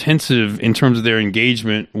that intensive in terms of their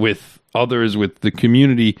engagement with others, with the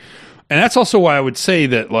community. And that's also why I would say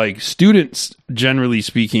that, like, students, generally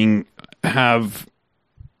speaking, have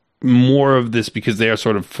more of this because they are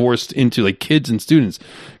sort of forced into, like, kids and students,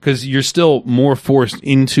 because you're still more forced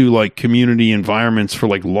into, like, community environments for,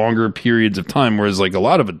 like, longer periods of time, whereas, like, a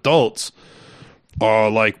lot of adults are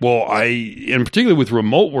like, well, and particularly with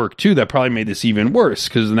remote work, too, that probably made this even worse,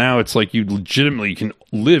 because now it's like you legitimately can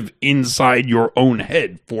live inside your own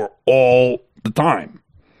head for all the time.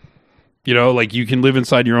 You know, like you can live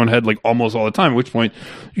inside your own head like almost all the time, at which point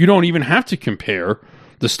you don't even have to compare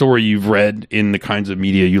the story you've read in the kinds of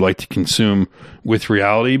media you like to consume with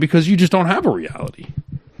reality, because you just don't have a reality.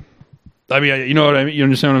 I mean, you know what I mean? You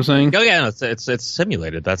understand what I'm saying? Oh yeah, it's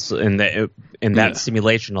simulated. That's that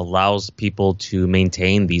simulation allows people to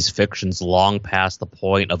maintain these fictions long past the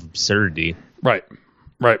point of absurdity. Right.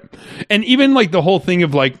 And even like the whole thing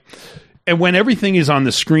of like, and when everything is on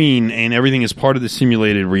the screen and everything is part of the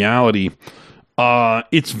simulated reality,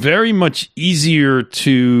 it's very much easier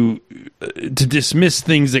to dismiss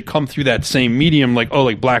things that come through that same medium, like, oh,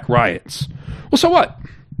 like black riots. Well, so what?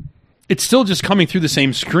 It's still just coming through the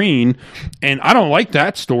same screen, and I don't like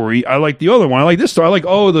that story. I like the other one. I like this story. I like,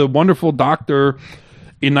 oh, the wonderful doctor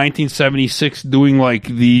in 1976 doing like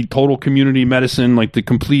the total community medicine, like the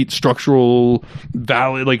complete structurally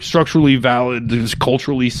valid,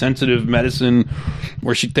 culturally sensitive medicine,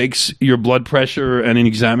 where she takes your blood pressure and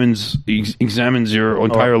examines your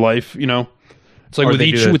entire life. You know, it's like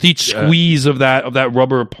with each squeeze of that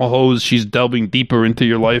rubber hose, she's delving deeper into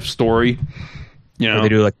your life story. You know, or they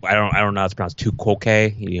do like I don't know how it's pronounced,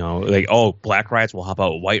 tukoke. You know, like, oh, black riots. Well, how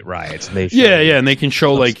about white riots? And they show, and they can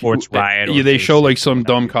show like sports riot. Yeah, they show like some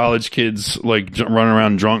dumb college kids like running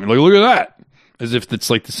around drunk. Like, look at that, as if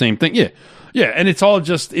it's like the same thing. Yeah, and it's all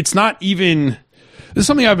just. It's not even. This is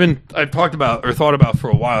something I've talked about or thought about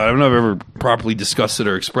for a while. I don't know if I've ever properly discussed it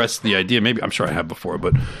or expressed the idea. Maybe I'm sure I have before,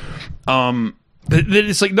 but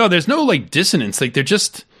it's like, no, there's no like dissonance. Like they're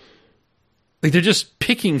just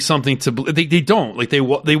picking something to. They don't like they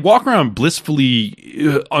walk around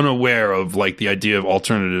blissfully unaware of like the idea of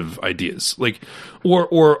alternative ideas, like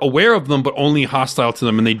or aware of them but only hostile to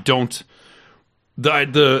them, and they don't there's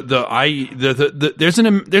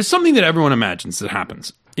something that everyone imagines that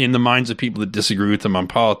happens in the minds of people that disagree with them on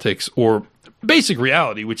politics or basic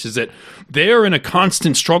reality, which is that they're in a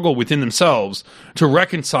constant struggle within themselves to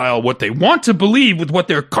reconcile what they want to believe with what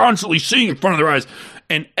they're constantly seeing in front of their eyes.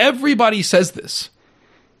 And everybody says this.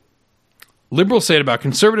 Liberals say it about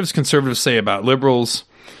conservatives say about liberals.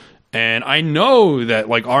 And I know that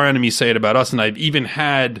like our enemies say it about us. And I've even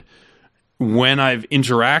had, when I've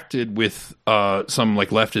interacted with some like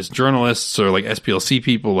leftist journalists or like SPLC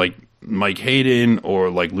people like Mike Hayden or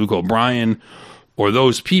like Luke O'Brien or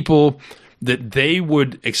those people, that they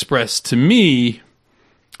would express to me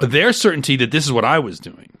their certainty that this is what I was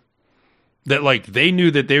doing. That like they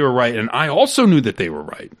knew that they were right and I also knew that they were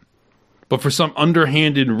right. But for some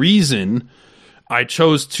underhanded reason, I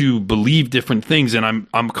chose to believe different things, and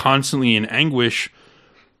I'm constantly in anguish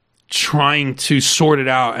trying to sort it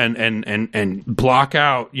out and block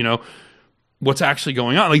out, you know, what's actually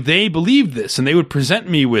going on. Like they believed this, and they would present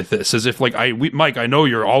me with this as if like Mike, I know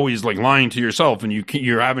you're always like lying to yourself, and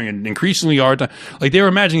you're having an increasingly hard time. Like they were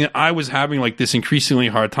imagining that I was having like this increasingly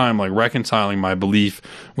hard time like reconciling my belief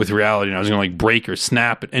with reality, and I was going to like break or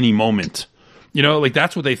snap at any moment. You know, like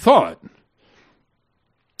that's what they thought.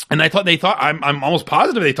 And they thought I'm almost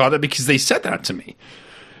positive they thought that because they said that to me.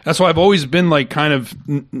 That's why I've always been like kind of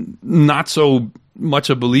not so much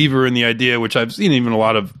a believer in the idea, which I've seen even a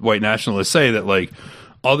lot of white nationalists say, that like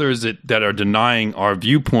others that are denying our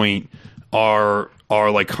viewpoint are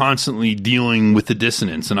like constantly dealing with the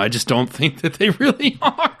dissonance, and I just don't think that they really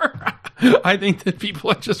are. I think that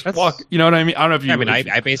people are just you know what I mean? I don't know if you. I mean,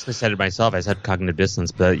 I basically said it myself. I said cognitive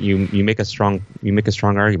dissonance, but you make a strong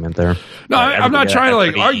argument there. No, I'm not trying to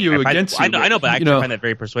like argue against you. I know, but I actually find that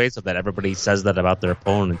very persuasive that everybody says that about their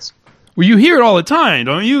opponents. Well, you hear it all the time,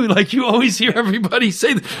 don't you? Like you always hear everybody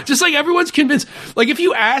say that. Just like everyone's convinced. Like if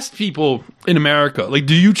you asked people in America, like,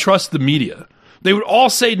 do you trust the media? They would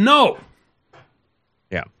all say no.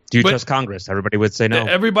 Yeah. Do you trust Congress? Everybody would say no.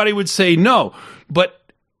 Everybody would say no, but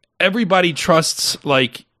everybody trusts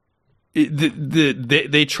like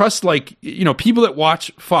they trust like, you know, people that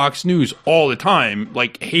watch Fox News all the time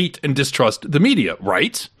like hate and distrust the media,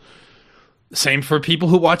 right? Same for people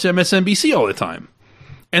who watch MSNBC all the time,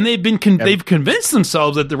 and they've convinced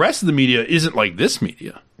themselves that the rest of the media isn't like this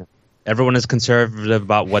media. Everyone is conservative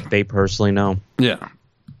about what they personally know. Yeah.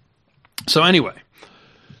 So anyway,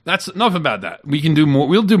 that's enough about that. We can do more.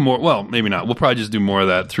 We'll do more. Well, maybe not. We'll probably just do more of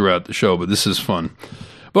that throughout the show. But this is fun.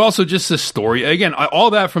 But also just this story. Again,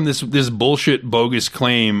 all that from this bullshit bogus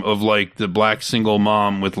claim of like the black single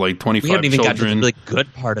mom with like 25 children. We haven't even got to the really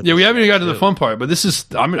good part of it. Yeah, we haven't even got to the fun part. But this is,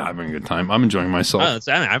 I'm having a good time. I'm enjoying myself.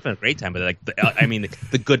 I'm having a great time. But like,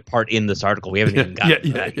 the good part in this article, we haven't even gotten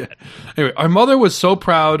to that yet. Anyway, our mother was so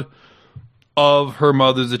proud of her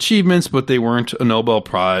mother's achievements, but they weren't a Nobel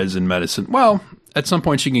Prize in medicine. Well, at some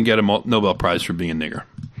point she can get a Nobel Prize for being a nigger.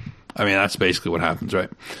 I mean, that's basically what happens, right?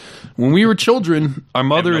 When we were children, our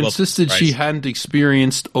mother insisted she hadn't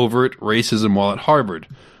experienced overt racism while at Harvard.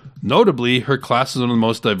 Notably, her class is one of the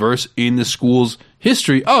most diverse in the school's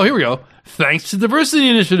history. Oh, here we go. Thanks to diversity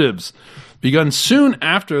initiatives begun soon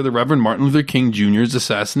after the Reverend Martin Luther King Jr.'s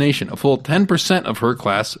assassination. A full 10% of her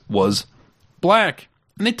class was black,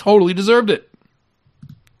 and they totally deserved it.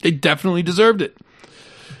 They definitely deserved it.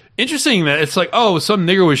 Interesting that it's like, oh, some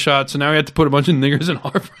nigger was shot, so now we have to put a bunch of niggers in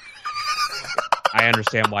Harvard. I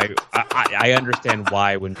understand why. I understand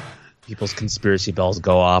why when people's conspiracy bells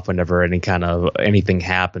go off whenever anything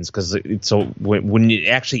happens, because so when it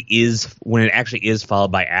actually is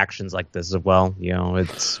followed by actions like this as well, you know,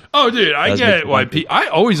 it's. Oh, dude, I get why. I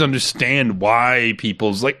always understand why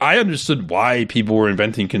I understood why people were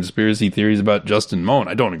inventing conspiracy theories about Justin Moen.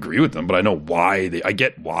 I don't agree with them, but I know why I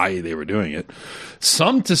get why they were doing it.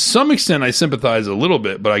 To some extent, I sympathize a little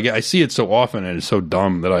bit, but I see it so often and it's so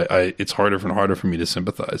dumb that it's harder and harder for me to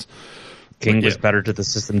sympathize. King was better to the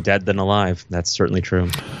system dead than alive. That's certainly true.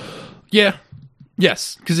 Yeah.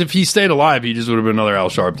 Yes. Because if he stayed alive, he just would have been another Al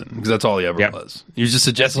Sharpton. Because that's all he ever was. He was just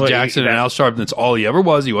a Jesse Jackson and Al Sharpton. That's all he ever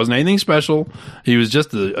was. He wasn't anything special. He was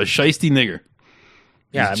just a shiesty nigger.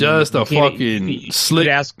 Yeah, just a fucking slick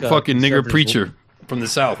fucking nigger preacher from the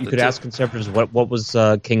South. You could ask conservatives what was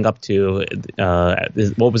King up to,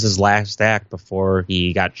 what was his last act before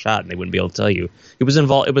he got shot, and they wouldn't be able to tell you. He was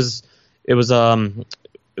involved. It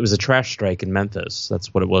was a trash strike in Memphis.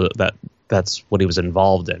 That's what it was. That's what he was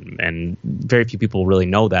involved in, and very few people really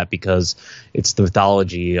know that because it's the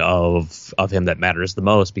mythology of him that matters the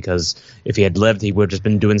most. Because if he had lived, he would have just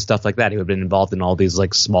been doing stuff like that. He would have been involved in all these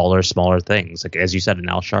like smaller things, like as you said, in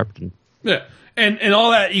Al Sharpton. Yeah, And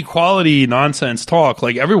all that equality nonsense talk,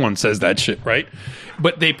 like everyone says that shit, right?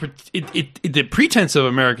 But the pretense of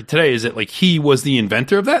America today is that like he was the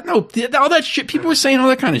inventor of that. No, all that shit. People were saying all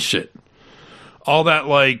that kind of shit. All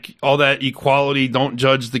that equality. Don't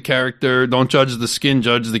judge the character. Don't judge the skin.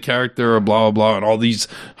 Judge the character. Or blah blah blah. And all these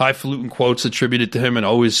highfalutin quotes attributed to him, and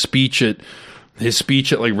always his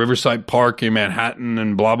speech at like Riverside Park in Manhattan,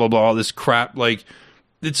 and blah blah blah. All this crap. Like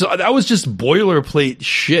that was just boilerplate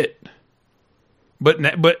shit. But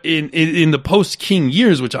in the post-King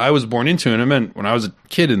years, which I was born into, and I meant when I was a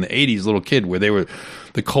kid in the 80s, little kid, where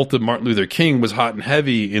the cult of Martin Luther King was hot and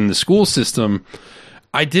heavy in the school system,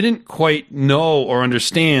 I didn't quite know or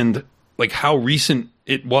understand like how recent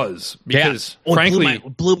it was. Because frankly,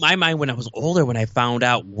 it blew my mind when I was older, when I found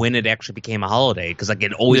out when it actually became a holiday, because like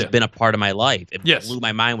it had always been a part of my life. It blew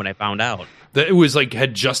my mind when I found out. That it was like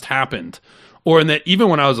had just happened. Or in that even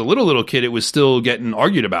when I was a little kid, it was still getting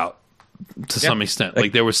argued about. To some extent,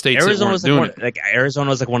 like there were states that weren't doing it. Like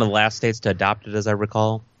Arizona was like one of the last states to adopt it, as I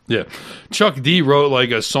recall. Yeah, Chuck D wrote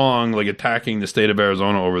like a song like attacking the state of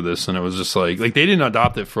Arizona over this, and it was just like they didn't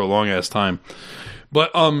adopt it for a long ass time.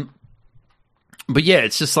 But yeah,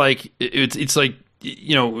 it's just like it's like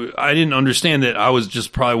you know I didn't understand that I was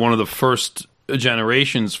just probably one of the first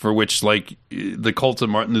generations for which like the cult of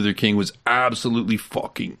Martin Luther King was absolutely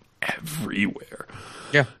fucking everywhere.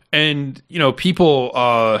 Yeah, and you know people.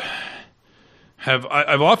 I've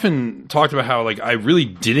often talked about how like I really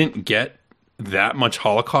didn't get that much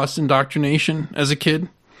Holocaust indoctrination as a kid,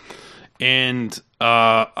 and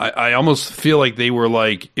I almost feel like they were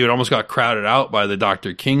like it almost got crowded out by the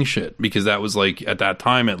Dr. King shit, because that was like at that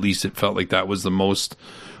time at least it felt like that was the most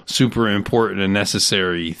super important and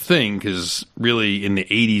necessary thing, because really in the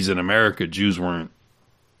 80s in America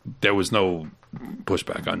there was no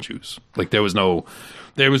pushback on Jews. Like there was no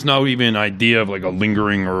even idea of like a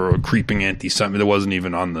lingering or a creeping anti-Semitism. There wasn't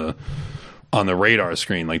even on the radar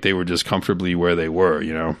screen. Like they were just comfortably where they were,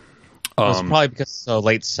 you know. It's probably because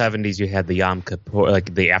late 70s you had the Yom Kippur,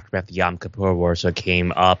 like the aftermath of the Yom Kippur War, so it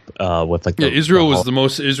came up with like Israel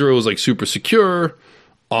was like super secure.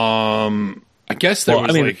 I guess there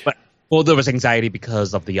there was anxiety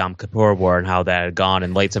because of the Yom Kippur War and how that had gone.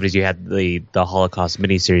 In late 70s, you had the Holocaust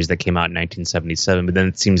miniseries that came out in 1977, but then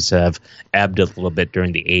it seems to have ebbed a little bit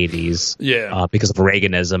during the 80s because of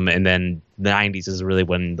Reaganism, and then the 90s is really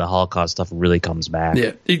when the Holocaust stuff really comes back.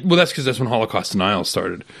 Yeah, that's because that's when Holocaust denial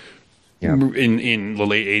started. Yeah. In the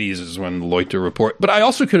late 80s is when the Leuchter report. But I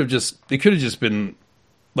also it could have just been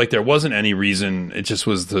like there wasn't any reason. It just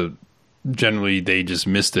was generally they just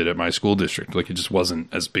missed it at my school district. Like it just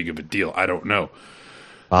wasn't as big of a deal. I don't know.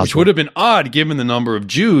 Possible. Which would have been odd given the number of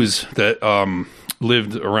Jews that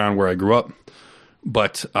lived around where I grew up.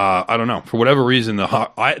 But I don't know. For whatever reason, the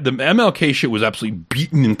MLK shit was absolutely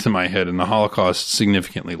beaten into my head, and the Holocaust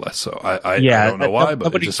significantly less so. I don't know why,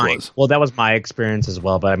 but it just was. Well, that was my experience as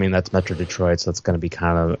well. But I mean, that's Metro Detroit, so it's going to be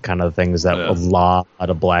kind of things that a lot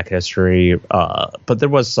of Black history. But there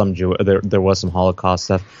was some there was some Holocaust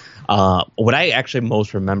stuff. What I actually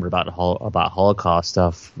most remember about Holocaust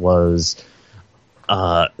stuff was.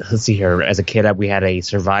 Let's see here. As a kid, we had a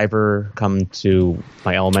survivor come to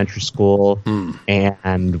my elementary school,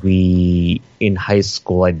 and in high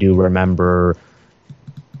school, I do remember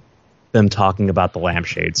them talking about the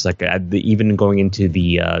lampshades. Like even going into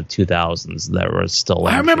the 2000s, there was still.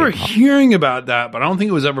 I remember hearing about that, but I don't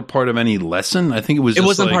think it was ever part of any lesson. I think it was. It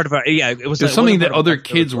wasn't part of it. Yeah, it was something that other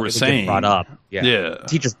kids were saying. Brought up. Yeah.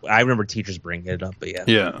 Teachers. I remember teachers bringing it up. But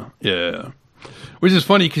yeah. Which is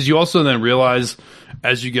funny because you also then realize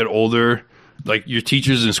as you get older, like your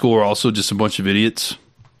teachers in school are also just a bunch of idiots.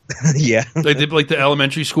 Yeah, like the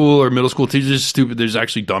elementary school or middle school teachers are stupid. They're just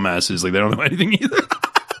actually dumbasses. Like they don't know anything either.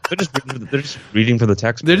 They're just reading from the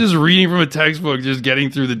textbook. They're just reading from a textbook, just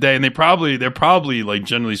getting through the day, and they're probably like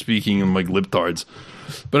generally speaking like libtards.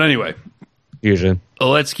 But anyway, usually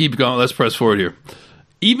let's keep going. Let's press forward here.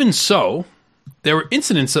 Even so, there were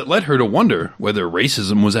incidents that led her to wonder whether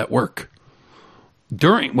racism was at work.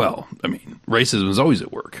 Racism is always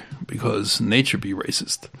at work because nature be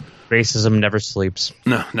racist. Racism never sleeps.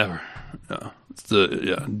 No, never.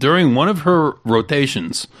 During one of her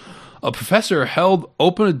rotations, a professor held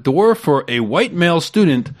open a door for a white male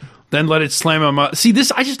student, then let it slam him out. See, this,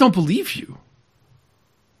 I just don't believe you.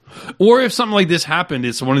 Or if something like this happened,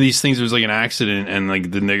 it's one of these things, there's like an accident and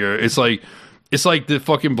like the nigger, it's like the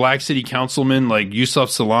fucking black city councilman, like Yusuf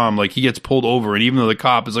Salam, like he gets pulled over, and even though the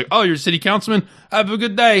cop is like, "Oh, you're a city councilman, have a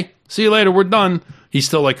good day, see you later, we're done," he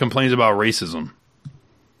still like complains about racism.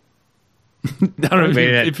 I don't know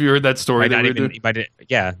if you heard that story.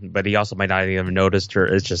 But he also might not even have noticed her.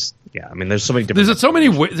 It's just, I mean, there's so many different.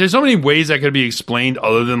 There's so many ways that could be explained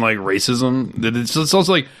other than like racism. That it's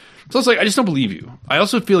also like I just don't believe you. I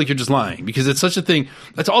also feel like you're just lying because it's such a thing.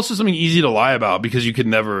 That's also something easy to lie about because you could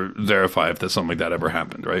never verify if something like that ever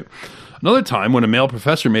happened, right? Another time, when a male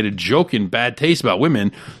professor made a joke in bad taste about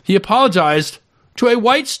women, he apologized to a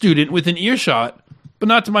white student with an earshot, but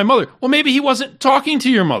not to my mother. Well, maybe he wasn't talking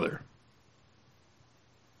to your mother,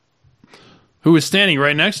 who was standing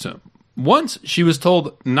right next to him. Once, she was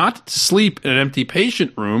told not to sleep in an empty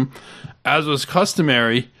patient room, as was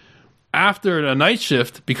customary after a night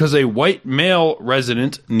shift, because a white male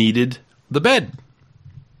resident needed the bed.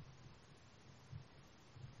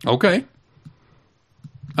 Okay.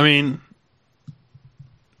 I mean,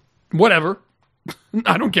 whatever.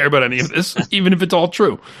 I don't care about any of this, even if it's all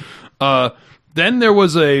true. Then there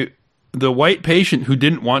was the white patient who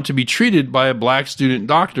didn't want to be treated by a black student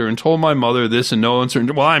doctor and told my mother this in no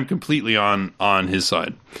uncertain. Well, I'm completely on his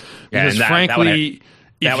side. Because frankly,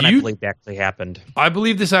 I believe actually happened. I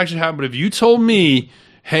believe this actually happened. But if you told me,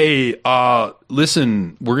 hey,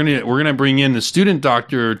 listen, we're gonna bring in the student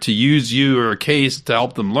doctor to use you or a case to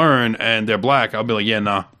help them learn, and they're black, I'll be like, yeah,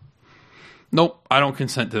 nah, nope, I don't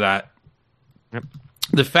consent to that. Yep.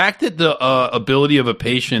 The fact that the ability of a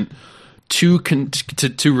patient to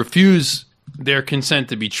refuse their consent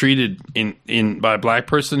to be treated by a black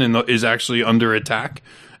person is actually under attack,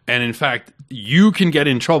 and in fact, you can get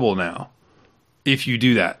in trouble now if you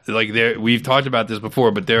do that. Like, we've talked about this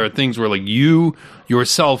before, but there are things where like you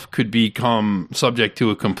yourself could become subject to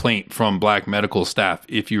a complaint from black medical staff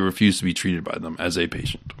if you refuse to be treated by them as a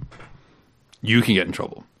patient. You can get in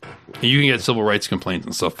trouble. And you can get civil rights complaints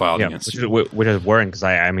and stuff filed against you. Which is worrying because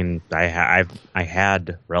I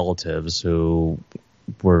had relatives who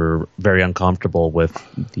were very uncomfortable with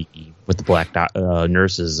the black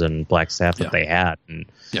nurses and black staff that they had. And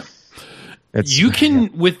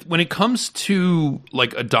when it comes to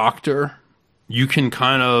like a doctor, you can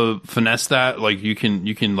kind of finesse that. Like you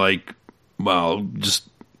can like, well, just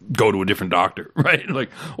go to a different doctor, right? Like,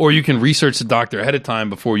 or you can research the doctor ahead of time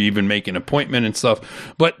before you even make an appointment and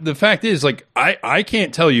stuff. But the fact is, like, I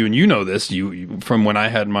can't tell you, and you know this, you from when I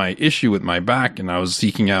had my issue with my back and I was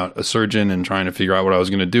seeking out a surgeon and trying to figure out what I was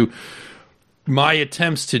going to do, my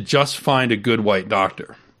attempts to just find a good white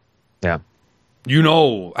doctor. Yeah. You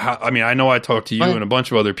know, I know I talked to you and a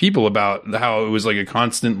bunch of other people about how it was like a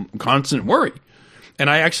constant worry.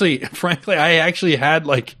 And frankly, I actually had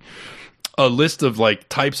like a list of like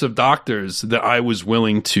types of doctors that I was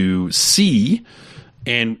willing to see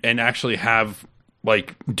and actually have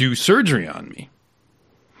like do surgery on me.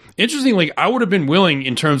 Interestingly, I would have been willing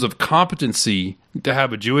in terms of competency to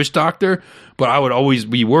have a Jewish doctor, but I would always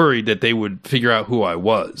be worried that they would figure out who I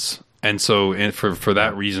was. And so for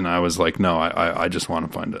that reason, I was like, no, I just want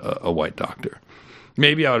to find a white doctor.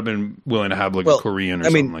 Maybe I would have been willing to have like a Korean or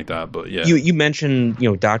something like that. But yeah, you mentioned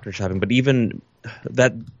doctor shopping, but even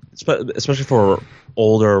that, especially for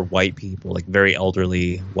older white people, like very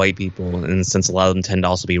elderly white people, and since a lot of them tend to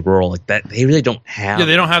also be rural, like that, they really don't have. Yeah,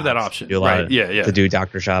 they don't have that option, right? To do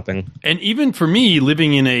doctor shopping. And even for me,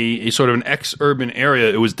 living in a sort of an ex-urban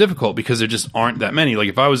area, it was difficult because there just aren't that many. Like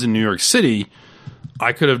if I was in New York City,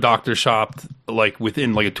 I could have doctor shopped like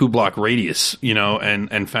within like a 2-block radius,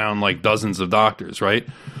 and found like dozens of doctors, right?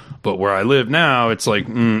 But where I live now, it's like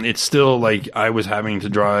it's still like I was having to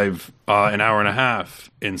drive an hour and a half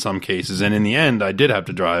in some cases, and in the end, I did have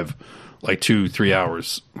to drive like 2-3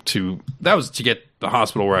 hours that was to get the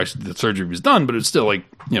hospital where actually the surgery was done, but it's still like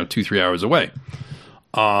 2-3 hours away,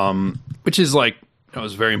 which is like it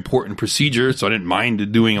was a very important procedure, so I didn't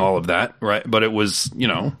mind doing all of that, right? But it was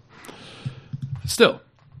still,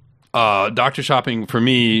 doctor shopping for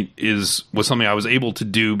me was something I was able to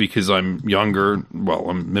do because I'm younger. Well,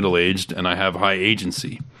 I'm middle-aged and I have high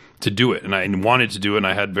agency to do it, and I wanted to do it, and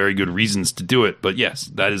I had very good reasons to do it. But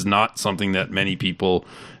yes, that is not something that many people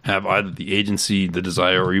have either the agency, the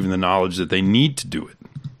desire, or even the knowledge that they need to do it.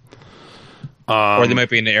 Or they might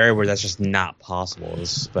be in an area where that's just not possible.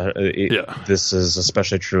 This is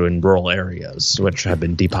especially true in rural areas, which have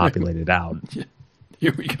been depopulated out. Yeah.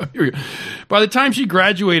 Here we go. By the time she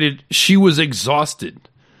graduated, she was exhausted.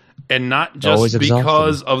 And not just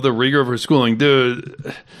because of the rigor of her schooling.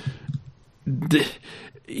 Dude,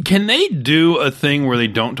 can they do a thing where they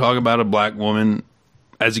don't talk about a black woman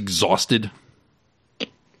as exhausted?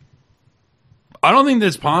 I don't think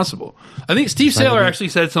that's possible. I think Steve Saylor actually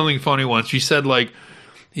said something funny once. He said I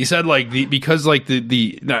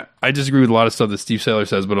disagree with a lot of stuff that Steve Saylor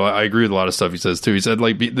says, but I agree with a lot of stuff he says too. He said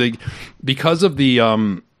because of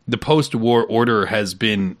the post-war order has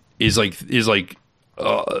been is like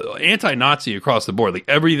anti-Nazi across the board. Like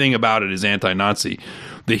everything about it is anti-Nazi.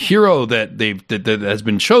 The hero that that has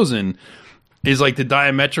been chosen is like the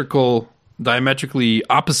diametrically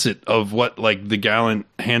opposite of what like the gallant,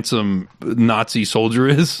 handsome Nazi soldier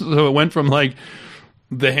is. So it went from like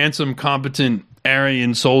the handsome, competent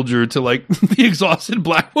Aryan soldier to like the exhausted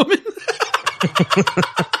black woman.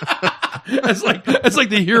 That's like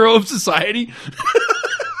the hero of society.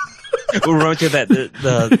 We run to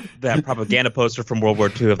that propaganda poster from World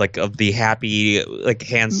War II of the happy, like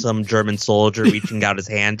handsome German soldier reaching out his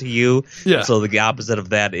hand to you. Yeah. So the opposite of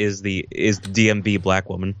that is the DMV black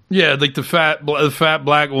woman. Yeah, like the fat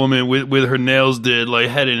black woman with her nails did like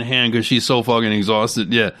head in hand because she's so fucking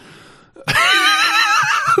exhausted. Yeah.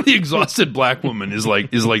 The exhausted black woman is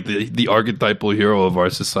like the archetypal hero of our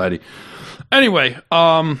society. Anyway,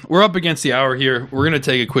 we're up against the hour here. We're gonna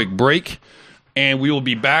take a quick break. And we will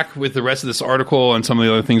be back with the rest of this article and some of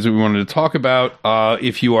the other things that we wanted to talk about.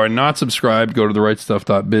 If you are not subscribed, go to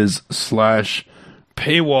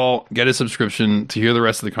therightstuff.biz/paywall. Get a subscription to hear the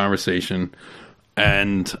rest of the conversation.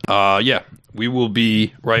 And, we will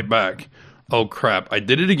be right back. Oh, crap. I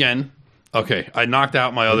did it again. Okay, I knocked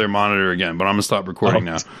out my other monitor again, but I'm going to stop recording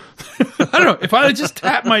now. I don't know. If I just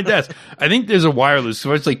tap my desk, I think there's a wireless. So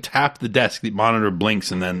if I just like tap the desk, the monitor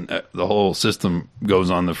blinks, and then the whole system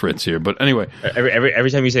goes on the fritz here. But anyway. Every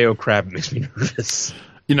time you say, oh, crap, it makes me nervous.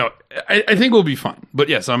 You know, I think we'll be fine. But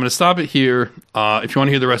yes, I'm going to stop it here. If you want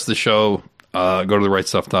to hear the rest of the show, go to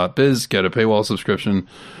therightstuff.biz, get a paywall subscription,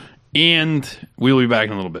 and we'll be back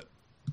in a little bit.